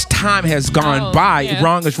how much time has gone by. Yeah.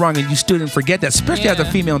 Wrong is wrong, and you still didn't forget that, especially as a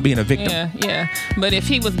female being a victim. Yeah. But if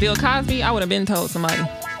he was Bill Cosby, I would have been told somebody.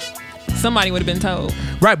 Somebody would have been told.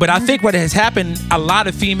 Right, but I think what has happened, a lot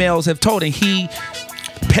of females have told, and he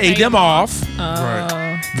paid them off. Right.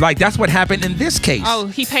 Like that's what happened in this case. Oh,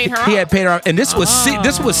 he paid her off. He had paid her off, and this was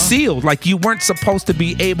sealed. Like you weren't supposed to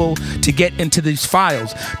be able to get into these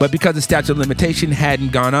files, but because the statute of limitation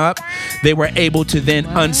hadn't gone up, they were able to then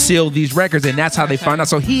unseal these records, and that's how they found out.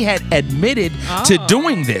 So he had admitted to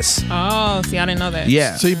doing this. Oh, see, I didn't know that.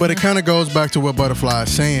 Yeah. See, but it kind of goes back to what Butterfly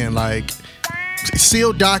is saying, like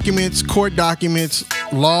sealed documents, court documents,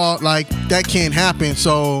 law, like that can't happen.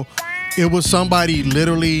 So it was somebody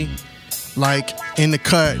literally like in the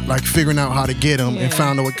cut, like figuring out how to get them and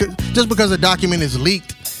found a way. Just because a document is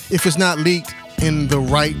leaked, if it's not leaked in the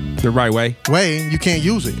right way, you can't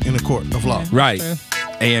use it in a court of law. Right. True.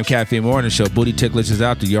 AM Caffeine Morning Show. Booty Ticklers is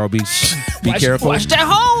out there. Y'all be careful. Watch that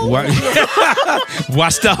hole.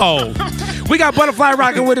 Watch the hole. We got Butterfly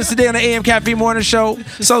rocking with us today on the AM Caffeine Morning Show.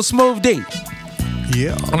 So Smoooth Dee.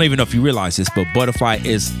 Yeah. I don't even know if you realize this, but Butterfly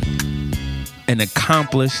is an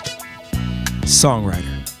accomplished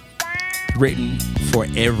songwriter. Written for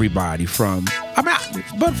everybody from,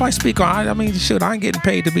 Butterfly speak on, I ain't getting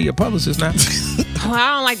paid to be a publicist now. Well,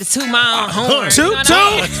 I don't like to toot my own horn. Toot.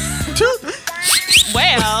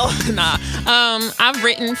 Well, nah. I've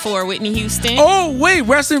written for Whitney Houston. Oh, wait,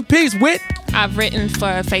 rest in peace, Whit. I've written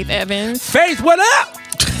for Faith Evans. Faith, what up?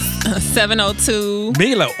 702.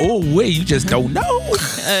 Mila, oh, wait, you just don't know.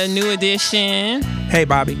 New Edition. Hey,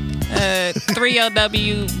 Bobby.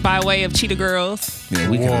 3LW by way of Cheetah Girls. Yeah,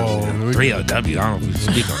 we can. 3LW. I don't know if we can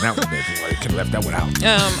speak on that one. I could have left that one out.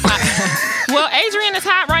 Well, Adrian is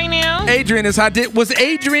hot right now. Adrian is hot. Was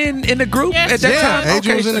Adrian in the group at that time?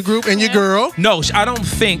 Adrian was in the group, and your girl. No, I don't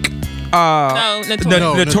think. No,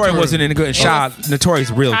 Notori. Notori wasn't in the group. Notori's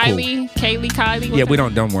real cool. Kylie. Yeah, we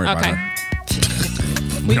don't worry about her.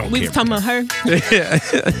 We was talking about her.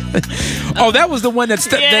 Oh, that was the one that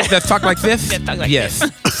talked like this? Yes.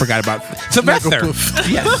 Forgot about Sylvester.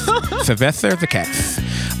 Yes. Sylvester the cat.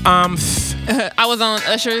 I was on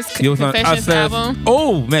Usher's Confessions album.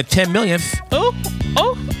 Oh, man, 10 millionth. Oh.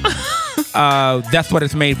 That's what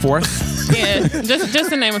it's made for. Yeah, just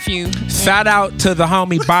to name a few. Shout out to the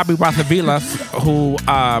homie Bobby Rossavilla who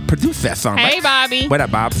produced that song. Hey, right? Bobby. What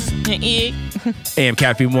up, Bobs? And Ig. AM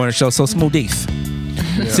Caffeine Morning Show. So Smoooth Dee.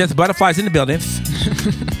 Yeah. Since Butterfly's in the building,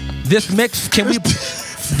 this mix,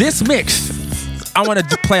 I want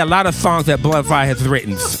to play a lot of songs that Butterfly has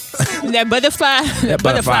written. That butterfly. That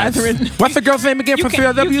butterfly. What's the girl's name again from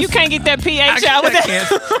Fear W? You can't get that PH out with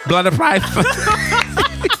that. Butterfly.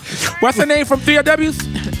 What's her name from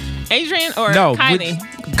 3Ws? Adrian or No, Kylie?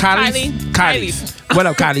 Kylie. What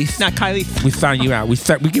up, Kylie? Not Kylie. We found you out. We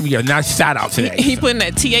give you a nice shout out today. He putting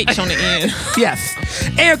that TH on the end. Yes.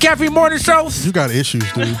 And Caffeine Morning Show. You got issues,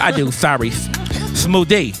 dude. I do. Sorry. Smoooth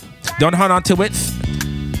Dee. Don't hold on to it.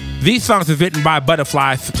 These songs are written by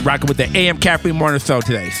Butterfly, rocking with the AM Caffeine Morning Show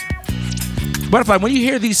today. Butterfly, when you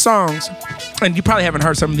hear these songs, and you probably haven't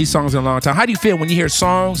heard some of these songs in a long time, how do you feel when you hear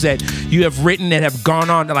songs that you have written that have gone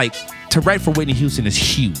on to write for Whitney Houston is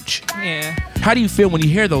huge? Yeah. How do you feel when you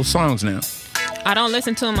hear those songs now? I don't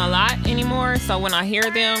listen to them a lot anymore, so when I hear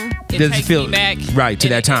them, it Does it takes feel me back right to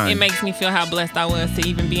that time? It makes me feel how blessed I was to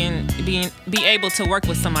even be able to work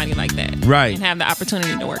with somebody like that, right? And have the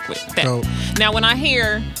opportunity to work with that. So, now, when I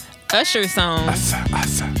hear Usher songs,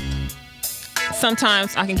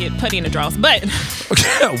 sometimes I can get putty in the draws, but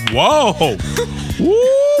whoa,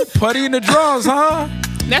 woo, putty in the draws, huh?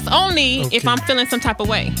 That's only if I'm feeling some type of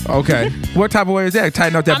way. Okay, what type of way is that?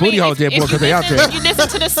 Tighten up that booty hole there, boy, because they out there. If you listen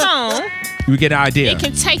to the song, you get an idea. It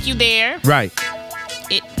can take you there, right?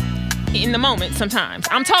 In the moment, sometimes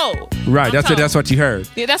I'm told. Right, that's what you heard.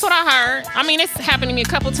 Yeah, that's what I heard. I mean, it's happened to me a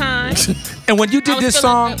couple times. And when you did this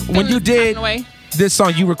song, this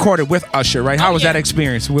song, you recorded with Usher, right? How was that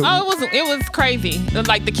experience? It was crazy.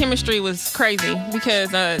 Like the chemistry was crazy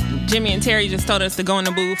because Jimmy and Terry just told us to go in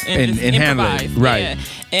the booth and just handle improvise. it, right? Yeah.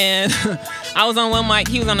 And I was on one mic,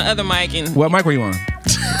 he was on the other mic, and what mic were you on?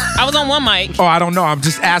 I was on one mic. Oh, I don't know. I'm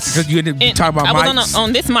just asking because you didn't talk about mics. I was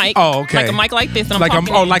on this mic. Oh, okay. Like a mic like this. And I'm like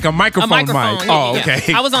talking like a microphone mic. Yeah, oh,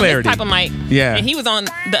 okay. I was on this type of mic. Yeah. And he was on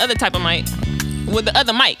the other type of mic with the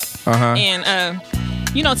other mic. Uh-huh. And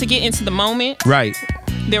to get into the moment. Right.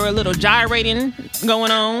 There were a little gyrating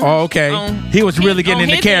going on. Oh, okay. He was really getting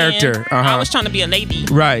into character. I was trying to be a lady.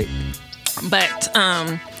 Right. But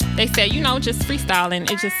they said, just freestyling.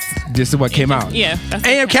 This is what came out. Yeah.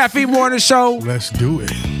 AM Caffeine Morning Show. Let's do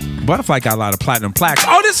it. Butterfly got a lot of platinum plaques.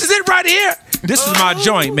 Oh, this is it right here. This is my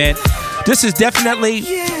joint, man. This is definitely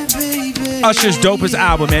Usher's dopest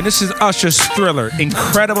album, man. This is Usher's Thriller.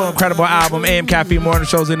 Incredible album. AM Caffeine Morning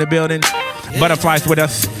Show's in the building. Butterfly's with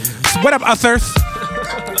us. What up, Usher?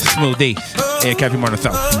 Smoooth Dee. AM Caffeine Morning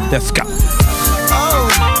Show. Let's go.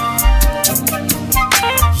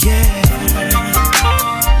 Yeah.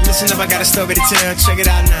 Listen up, I got a story to tell. Check it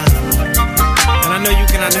out now. And I know you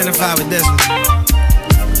can identify with this one.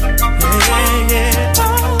 Yeah.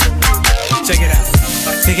 Check it out.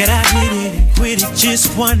 Figured I did it and quit it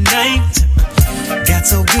just one night. Got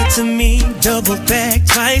so good to me, double back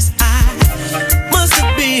twice. I must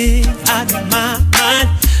have been out of my mind.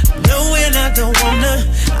 Knowing I don't wanna,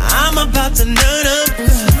 I'm about to nut up.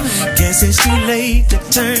 Guess it's too late to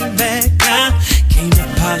turn back now. Can't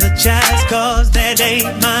apologize cause that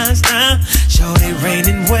ain't my style. Shorty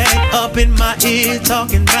raining wet up in my ear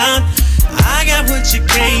talking about I got what you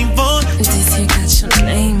came for. This here got your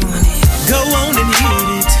name on it. Go on and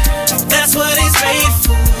hit it. That's what it's made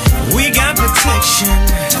for. We got protection.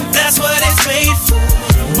 That's what it's made for.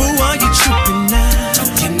 Boo, are you tripping now?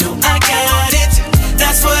 You know I got it.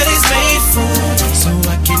 That's what it's made for. So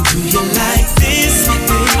I can do you like this,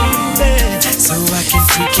 baby. So I can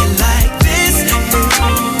freak you like this, baby.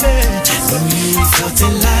 So you felt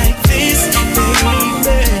it like this, baby.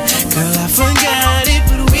 Girl, I forgot it,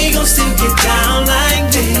 but we gon' still get down like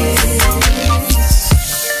this.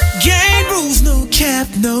 Game rules, no cap,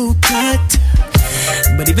 no cut.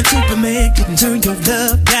 But even Superman couldn't turn your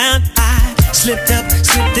love down. I slipped up,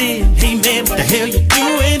 slipped in. Hey man, what the hell you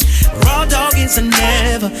doing? Raw dog is a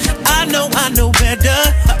never. I know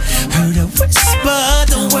better. Heard a whisper,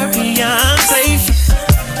 don't worry, I'm safe.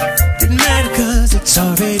 Didn't matter cause it's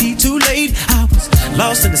already too late. I was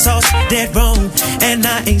lost in the sauce, dead wrong, and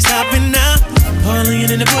I ain't stopping now. Falling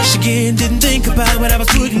in the bush again, didn't think about what I was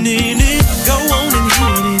putting in it. Go on and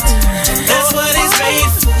hit it. That's what it's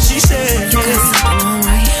made for, she said.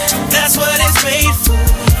 That's what it's made for.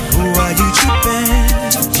 Who are you tripping?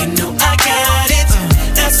 You know I got it.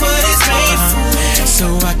 That's what it's made for. So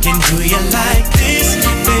I can do you like this,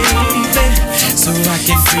 baby. So I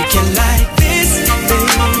can freak you like this,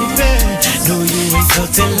 baby. No, you ain't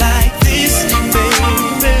felt it like this, baby.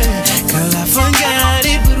 Girl, I forgot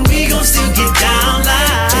it, but we gon' still get down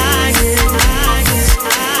like it.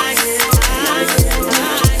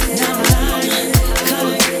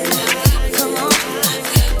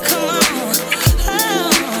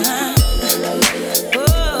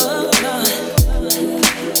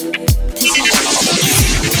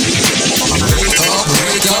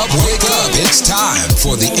 It's time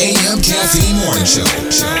for the AM Caffeine Morning Show.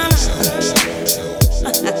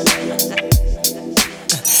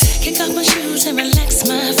 Kick off my shoes and relax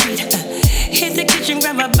my feet. Hit the kitchen,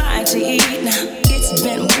 grab a bite to eat. Now, it's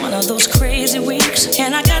been one of those crazy weeks,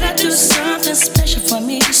 and I gotta do something special for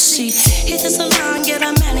me. See, hit the salon, get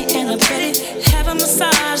a mani and a pedi, have a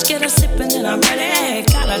massage, get a sip, and then I'm ready.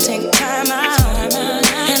 Gotta take time out,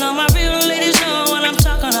 and all my real ladies know what I'm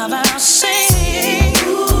talking about. Sing,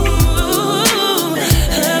 ooh,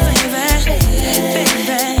 baby,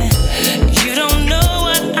 baby, you don't know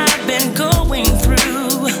what I've been going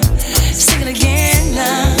through. Sing it again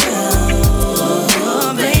now.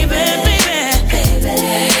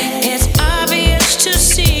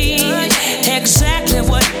 Exactly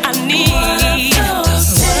what I need.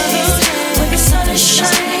 When the sun is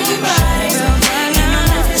shining bright and my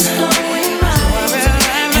life is going right,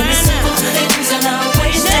 and the simple things are not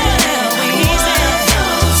wasted.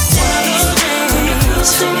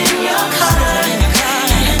 Sing in your car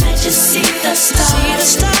and let you see the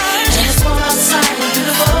stars. Just go outside and do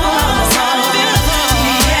the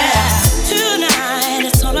yeah. Tonight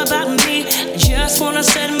it's all about me. Just wanna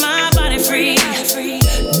set my body free.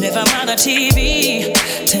 Never mind the TV.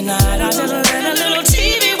 Tonight I just let a little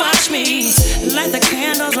TV watch me. Light the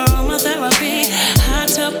candles on my therapy. Hot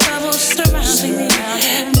tub bubbles surrounding me.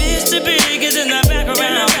 Mr. Big is in the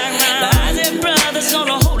background. The Isaac Brothers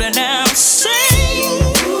gonna hold it down. Sing,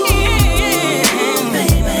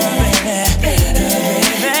 baby, baby.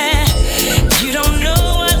 You don't know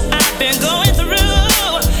what I've been going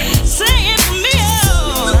through. Sing it for me,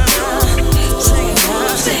 oh.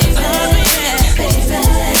 Sing it now.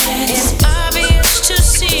 It's obvious to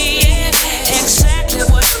see exactly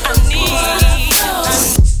what I need.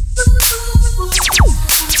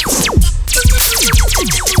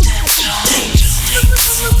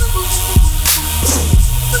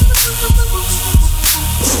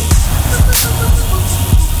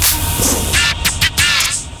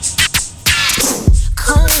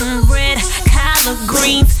 Cornbread, collard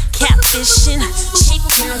greens, catfishing,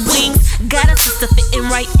 chicken wings. Got a sister fitting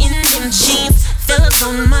right in them jeans. Fellas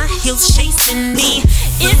on my heels chasing me.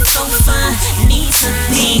 It's so fun, need to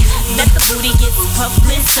be. That the booty gets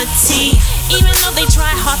publicity. Even though they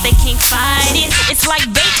try hard, they can't fight it. It's like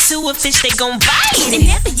bait to a fish, they gon' bite it. It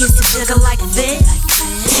never used to jiggle like this.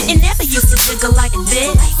 It never used to jiggle like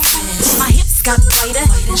this. My hips got wider,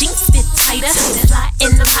 jeans fit tighter. Fly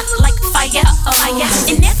in the hot like fire, fire.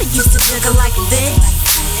 It never used to jiggle like this.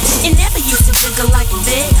 It never used to jiggle like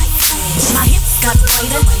this. My hips got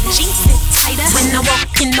wider, jeans fit tighter. When I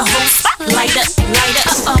walk in the whole spot, lighter, lighter,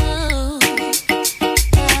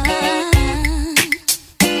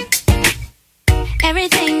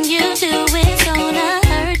 Everything you do is gonna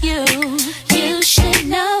hurt you. You should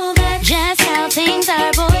know that just how things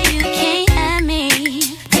are, boy, you can't have me.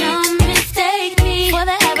 Don't mistake me for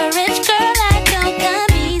the average girl, I don't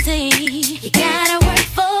come easy. You gotta work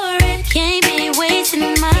for it, can't be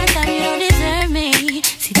wasting my time, you don't deserve me.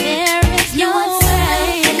 See, there is no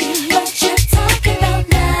way, but you're talking about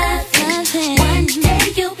nothing. One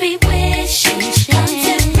day you'll be wishing, come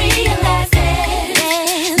to realize that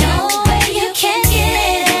there's no way you can get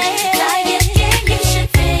it. Like again, you should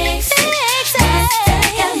fix it. My stuff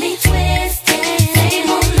got me twisted. Same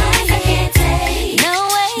old life I can't take. No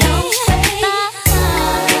way, no way.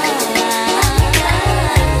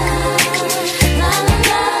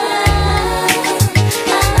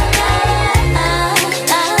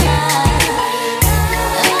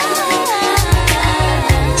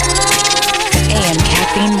 AM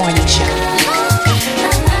Caffeine Morning Show.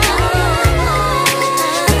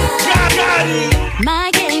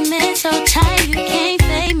 My game is so tight, you can't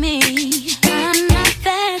fake me. I'm not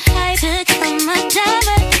that type to come my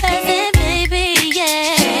diamond person, baby,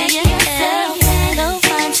 yeah. Go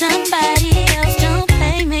find somebody else, don't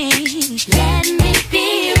play me. Let me be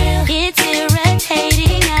real, it's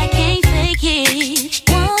irritating, I can't fake it.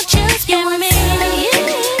 Won't you spare me?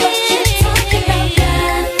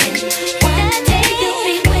 One day you'll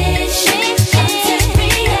be wishing, come to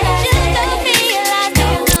realize that there's no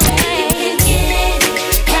way you can get it.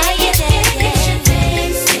 Like you should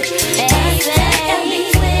fix it. Baby, got me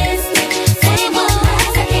twisted. Same old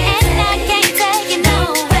lies I can't take it no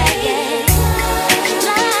way.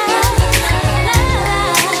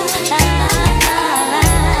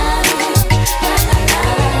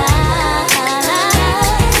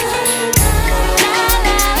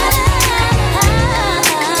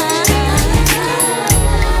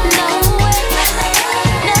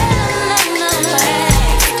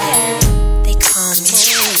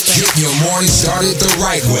 Get your morning started the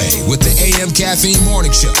right way with the AM Caffeine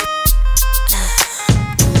Morning Show.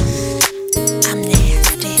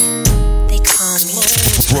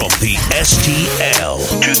 STL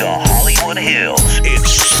to the Hollywood Hills.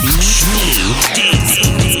 It's Smoooth Dee.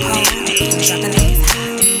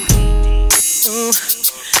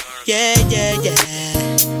 Yeah.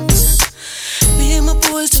 Me and my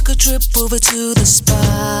boys took a trip over to the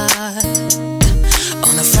spot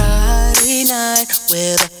on a Friday night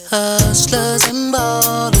where the hustlers and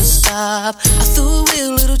ballers stop. I threw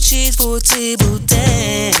a little cheese for a table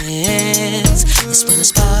dance. That's when I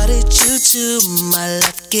spotted you to my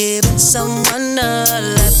left, giving someone a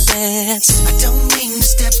lap dance. I don't mean to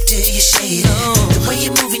step to your shade. No. The way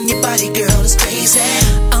you're moving your body, girl, is crazy.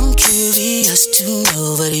 I'm curious to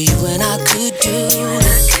know what you and I could do.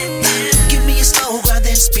 Give me a slow grind,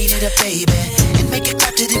 then speed it up, baby, and make it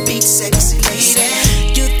clap to the beat, sexy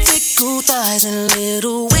lady. Your thick, cool thighs and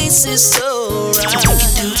little waist is so right. You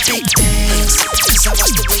can do big things, 'cause I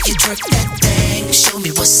watch the way you twerk that thing. Show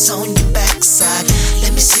me what's on your backside.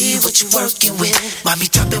 Let me see what you're working with. Mommy,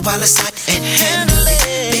 drop it while it's hot and handle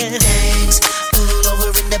it. Big things, pull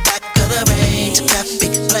over in the back of the range. Got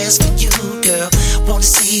big plans for you, girl. Wanna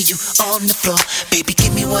see you on the floor. Baby,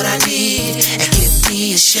 give me what I need and give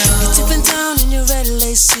me a show. You're tipping down in your red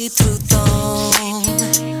lace see-through thong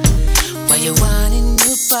while you're whining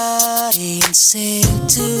your body and sing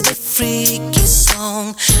to the freaky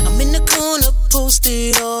song. I'm in the corner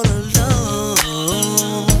posted all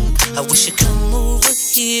alone. I wish you'd come over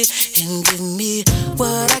here and give me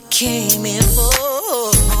what I came in for.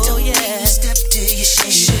 I don't need to step to your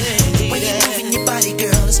shade. When you're moving your body,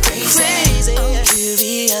 girl, it's crazy. I'm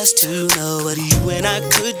curious to know what you and I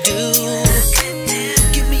could do.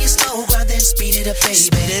 Give me a slow grind, then speed it up, baby.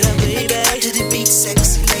 Speed it up, baby. Make it back to the beat,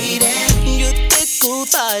 sexy lady. Your thick, cool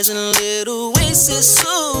thighs and little waist is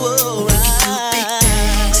so right. We can do big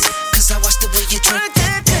things, 'cause I watch the way you twerk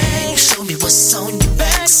that thing. Show me what's on your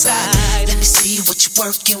backside. Let me see what you're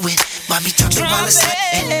working with. Mommy, drop it while it's hot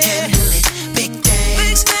and handle it. Big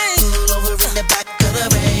things, pull over in the back of the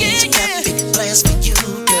range. I got big plans for you,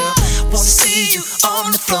 girl. Wanna see you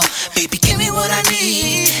on the floor. Baby, give me what I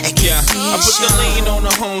need and give me I put the lean on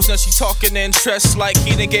the homes, now she talking interest like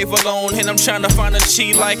he done gave a loan. And I'm trying to find a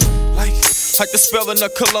G like the spelling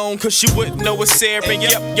of cologne, 'cause she wouldn't know it's there. And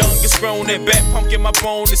yep, young is grown and back pumpkin my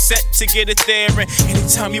bone is set to get it there. And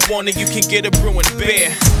anytime you want it, you can get a brewing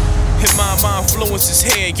beer. And my influence is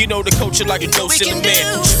here. You know the culture like a dose in the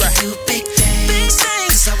man. Who's right? do big things,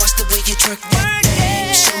 'cause I watch the way you twerk that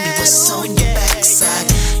thing. Show me what's on your backside.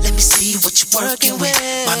 Let me see what you're working with.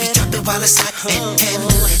 Mommy, drop it while it's hot and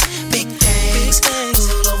handle it. Big things,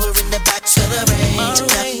 pull over in the back of the range. I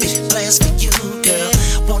got big plans for you, girl.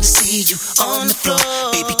 Wanna see you on the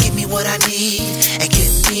floor. Baby, give me what I need and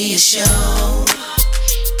give me a show.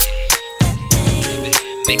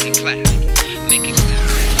 Make it clap, make it clap.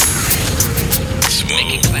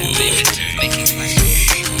 Make it clap, make it clap.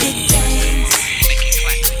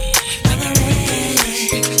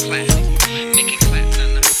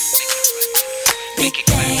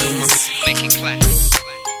 Make it clap.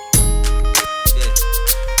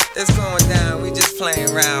 It's going down. We just playing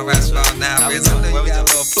around right about now. We got a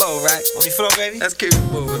little flow, right? Want me flow, baby? Let's keep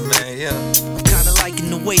it moving, man. Yeah. I'm kinda liking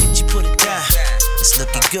the way that you put it down. It's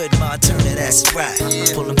looking good, ma. Turn that ass right.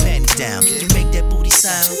 Pull them panties down. Can you make that booty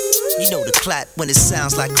sound? You know the clap when it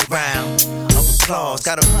sounds like a round of applause.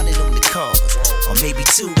 Got 100 on the card, or maybe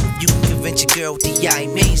 2. You can convince your girl with the I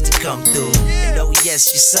means to come through. And oh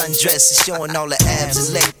yes, your sundress is showing all the abs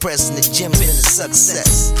and leg press, and the gym's been a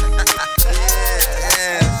success.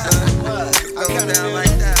 Down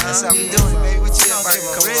like that. That's how we doing, baby. What you on, I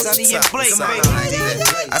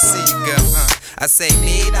see you, girl. I say,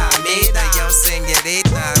 mira, yo,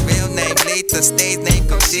 señorita. Real name Lita, stage name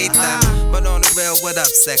Conchita. But on the real, what up,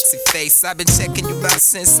 sexy face? I've been checking you out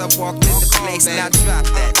since I walked in the place. Now drop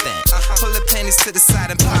that thing. Pull the pennies to the side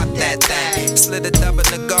and pop that thing. Slid a dub in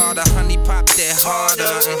the garter, honey popped it harder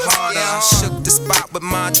and harder. Shook the spot with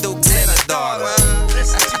my dukes and a daughter.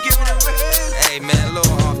 Hey man, a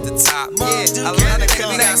little off the top. Yeah, Atlanta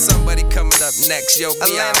Connect. We got somebody coming up next. Yo,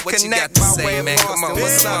 Atlanta, what you got to say, man? Come on,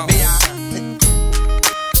 what's up,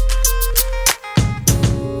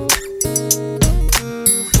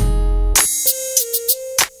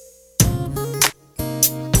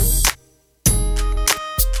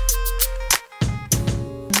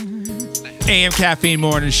 AM Caffeine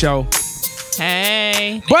Morning Show.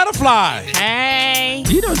 Hey. Butterfly. Hey.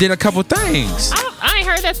 You done did a couple things. I ain't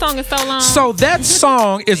heard that song in so long. So that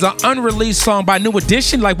song is an unreleased song by New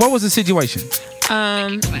Edition. Like, what was the situation?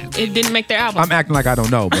 It didn't make their album. I'm acting like I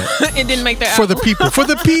don't know, but it didn't make their for album. the people. For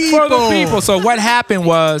the people. For the people. So what happened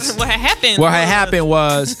was What happened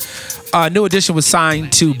was New Edition was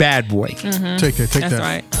signed to Bad Boy. Mhm. Take That's that.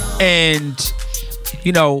 right. And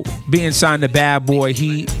you know, being signed to Bad Boy,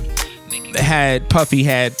 Puffy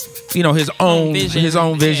had, you know, his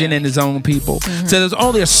own vision and his own people. So there's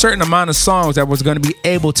only a certain amount of songs that was going to be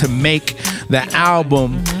able to make the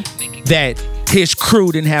album that his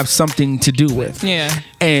crew didn't have something to do with. Yeah.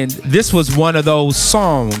 And this was one of those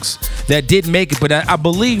songs that didn't make it. But I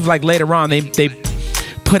believe like later on they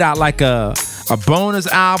put out like a bonus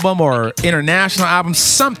album or international album,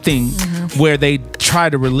 something where they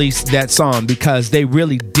tried to release that song because they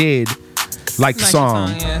really did like the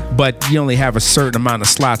song, but you only have a certain amount of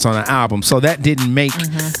slots on an album, so that didn't make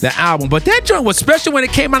the album. But that joint was, especially when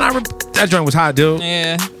it came out, that joint was hot, dude.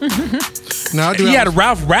 Yeah. Now, he had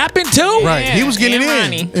Ralph rapping too. Right, he was getting in.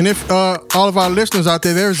 Ronnie. And if all of our listeners out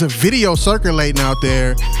there's a video circulating out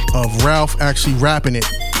there of Ralph actually rapping it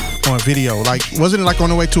on video. Like, wasn't it like on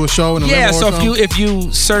the way to a show in the limo or so something? if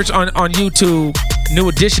you search on YouTube, New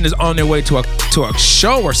Edition is on their way to a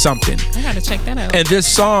show or something. I gotta check that out. And this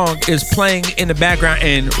song is playing in the background,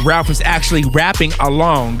 and Ralph is actually rapping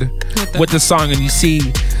along with the song. And you see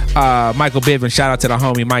Michael Biv, and shout out to the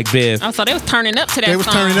homie Mike Biv. Oh, so they was turning up to that song. They was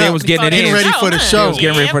turning up. They was getting it in. Ready for the show. They was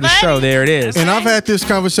getting ready for the show. There it is. And I've had this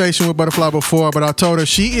conversation with Butterfly before, but I told her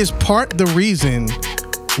she is part the reason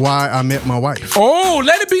why I met my wife. Oh,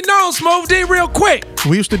 let it be known, Smoooth Dee, real quick.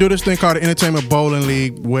 We used to do this thing called the Entertainment Bowling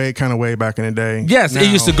League way back in the day. Yes, it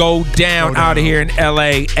used to go down out of here in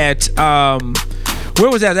LA at where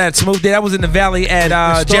was that at? Smoooth Dee? That was in the Valley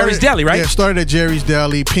at Jerry's Deli, right? Yeah, it started at Jerry's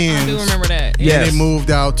Deli, Pins. I do remember that. Yeah. And they moved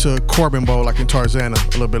out to Corbin Bowl, like in Tarzana, a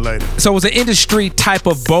little bit later. So it was an industry type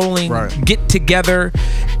of bowling get together,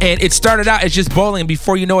 and it started out as just bowling.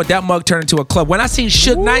 Before you know it, that mug turned into a club. When I seen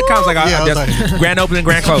Suge Knight, I was like, grand opening,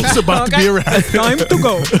 grand close. It's about to be a wrap. Time to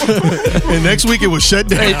go. And next week it was shut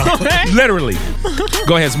down. Literally.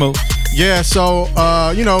 Go ahead, Smoooth. Yeah, so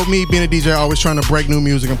you know, me being a DJ, always trying to break new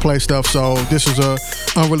music and play stuff. So this was a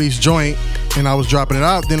unreleased joint, and I was dropping it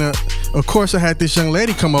out. Then, of course, I had this young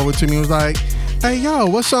lady come over to me and was like, "Hey, yo,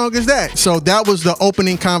 what song is that?" So that was the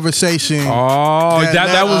opening conversation. Oh,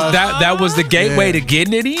 that was the gateway to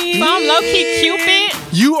getting it in. So I'm low key Cupid.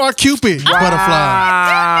 You are Cupid, Butterfly.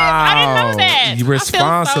 I didn't know that. You're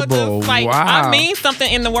responsible. I feel so just like, wow. I mean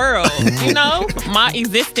something in the world. You know, my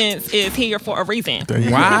existence is here for a reason.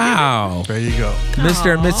 Wow. There you go.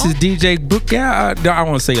 Mr. and Mrs. DJ Book. I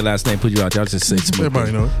want to say your last name, put you out there. I'll just say Smoooth.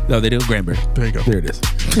 Everybody know it. No, they do. Granberry. There you go. There it is.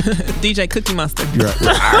 DJ Cookie Monster. You're right.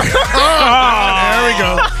 There we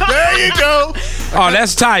go. There you go. Oh,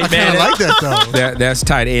 that's tight, man. I like that though. That's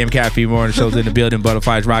tight. AM Caffeine Morning Show's in the building.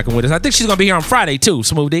 Butterfly's rocking with us. I think she's gonna be here on Friday too,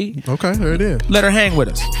 Smoooth Dee. Okay, there it is. Let her hang with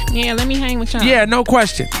us. Yeah, let me hang with y'all. Yeah, no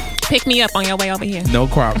question. Pick me up on your way over here. No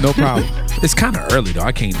problem. No problem. It's kind of early though.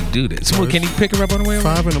 I can't even do this. So can you pick her up on the way over?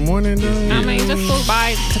 5 in the morning though. I mean, just go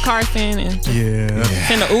by to Carson and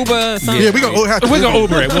send an Uber or something. Yeah, we're gonna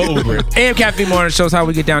Uber it. We'll Uber it. AM Caffeine Morning Shows how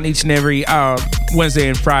we get down each and every Wednesday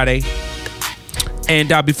and Friday.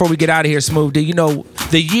 And before we get out of here, Smoooth Dee, you know,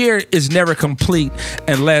 the year is never complete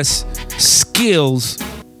unless Skills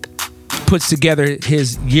puts together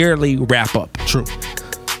his yearly wrap-up. True.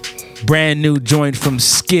 Brand new joint from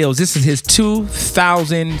Skills. This is his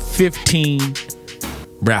 2015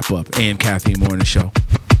 wrap-up. AM Caffeine Morning Show.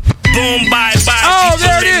 Boom, bye, bye. Oh,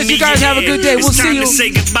 there it is. You guys have a good day. We'll see you.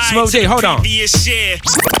 Smoooth Dee, hold on.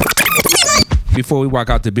 Before we walk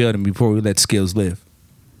out the building, before we let Skills live.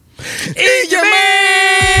 In your man!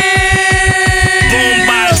 Boom,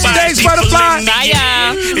 bye, bye. Thanks, Butterfly. Bye,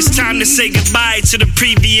 y'all. It's time to say goodbye to the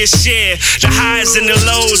previous year. The highs and the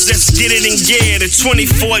lows, let's get it in gear. The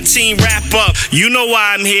 2014 wrap up. You know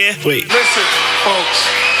why I'm here. Wait. Listen, folks,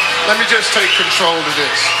 let me just take control of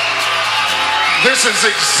this. This is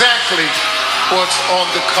exactly what's on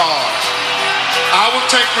the card. I will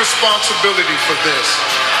take responsibility for this.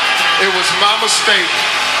 It was my mistake.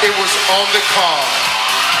 It was on the card.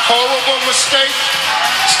 Horrible mistake.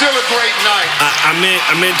 Still a great night. I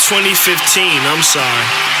meant 2015. I'm sorry.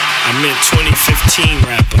 I meant 2015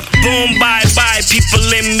 wrap up. Boom, bye, bye, people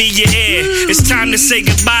lend me your ear. It's time to say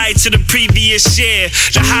goodbye to the previous year.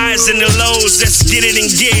 The highs and the lows, let's get it in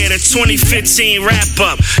gear. The 2015 wrap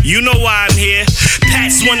up. You know why I'm here.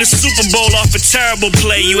 Pats won the Super Bowl off a terrible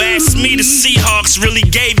play. You asked me, the Seahawks really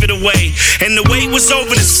gave it away. And the wait was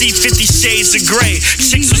over to see 50 Shades of Grey.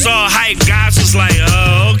 Chicks was all hype, guys was like,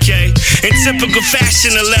 oh, okay. In typical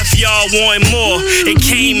fashion, it left y'all wanting more. It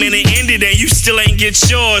came and it ended and you still ain't get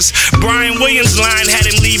yours. best. Brian Williams' line had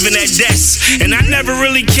him leaving that desk. And I never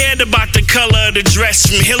really cared about the color of the dress.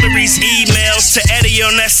 From Hillary's emails to Eddie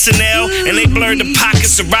on SNL. And they blurred the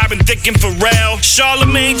pockets of Robin Thicke and Pharrell.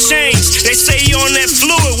 Charlamagne changed. They say he on that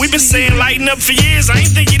fluid. We've been saying lighten up for years. I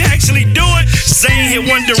ain't think he'd actually do it. Zayn hit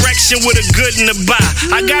One Direction with a good and a bye.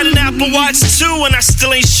 I got an Apple Watch too, and I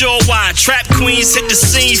still ain't sure why. Trap Queens hit the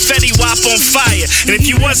scene, Fetty Wap on fire. And if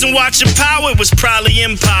you wasn't watching Power, it was probably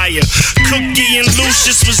Empire. Cookie and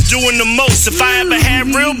Lucius was doing the most. If I ever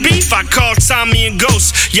had real beef, I called Tommy and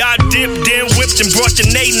Ghost. Y'all dipped, then whipped, and brought the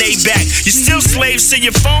nay-nay back. You still slaves to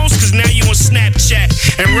your phones, cause now you on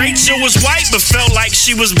Snapchat. And Rachel was white, but felt like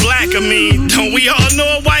she was black. I mean, don't we all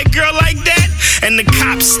know a white girl like that? And the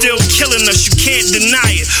cops still killing us, you can't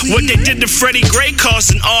deny it. What they did to Freddie Gray caused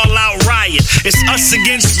an all-out riot. It's us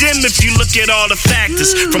against them if you look at all the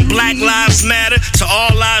factors. From Black Lives Matter to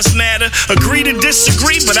All Lives Matter. Agree to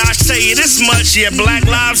disagree, but I'll tell you this much. Yeah, Black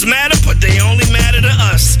Lives Matter, but they only matter to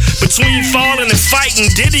us. Between falling and fighting,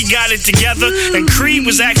 Diddy got it together. And Creed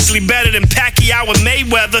was actually better than Pacquiao and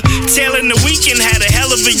Mayweather. Taylor in the Weekend had a hell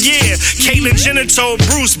of a year. Caitlyn Jenner told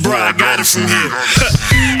Bruce, bro, I got it from here.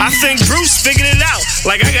 I think Bruce figured it out.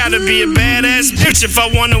 Like, I gotta be a badass bitch if I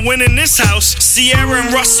wanna win in this house. Sierra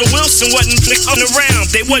and Russell Wilson wasn't flicking around.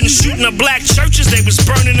 They wasn't shooting up black churches, they was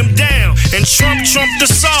burning them down. And Trump trumped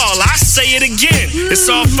us all, I say it again. It's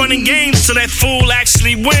all fun and games till that fool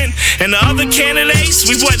actually win. And the other candidates,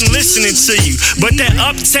 we wasn't listening to you. But that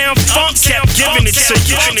Uptown Funk kept giving it to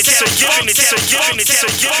you. Giving it to you, giving it to you, giving it to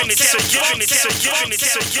you, giving it to you, giving it to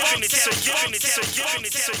you, giving it to you, giving it to you, giving it to you, giving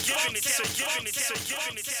it to you, giving it to you, giving it to you, giving it to you, giving it to you, giving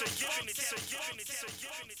it to you, giving it to you,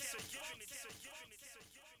 giving it to you.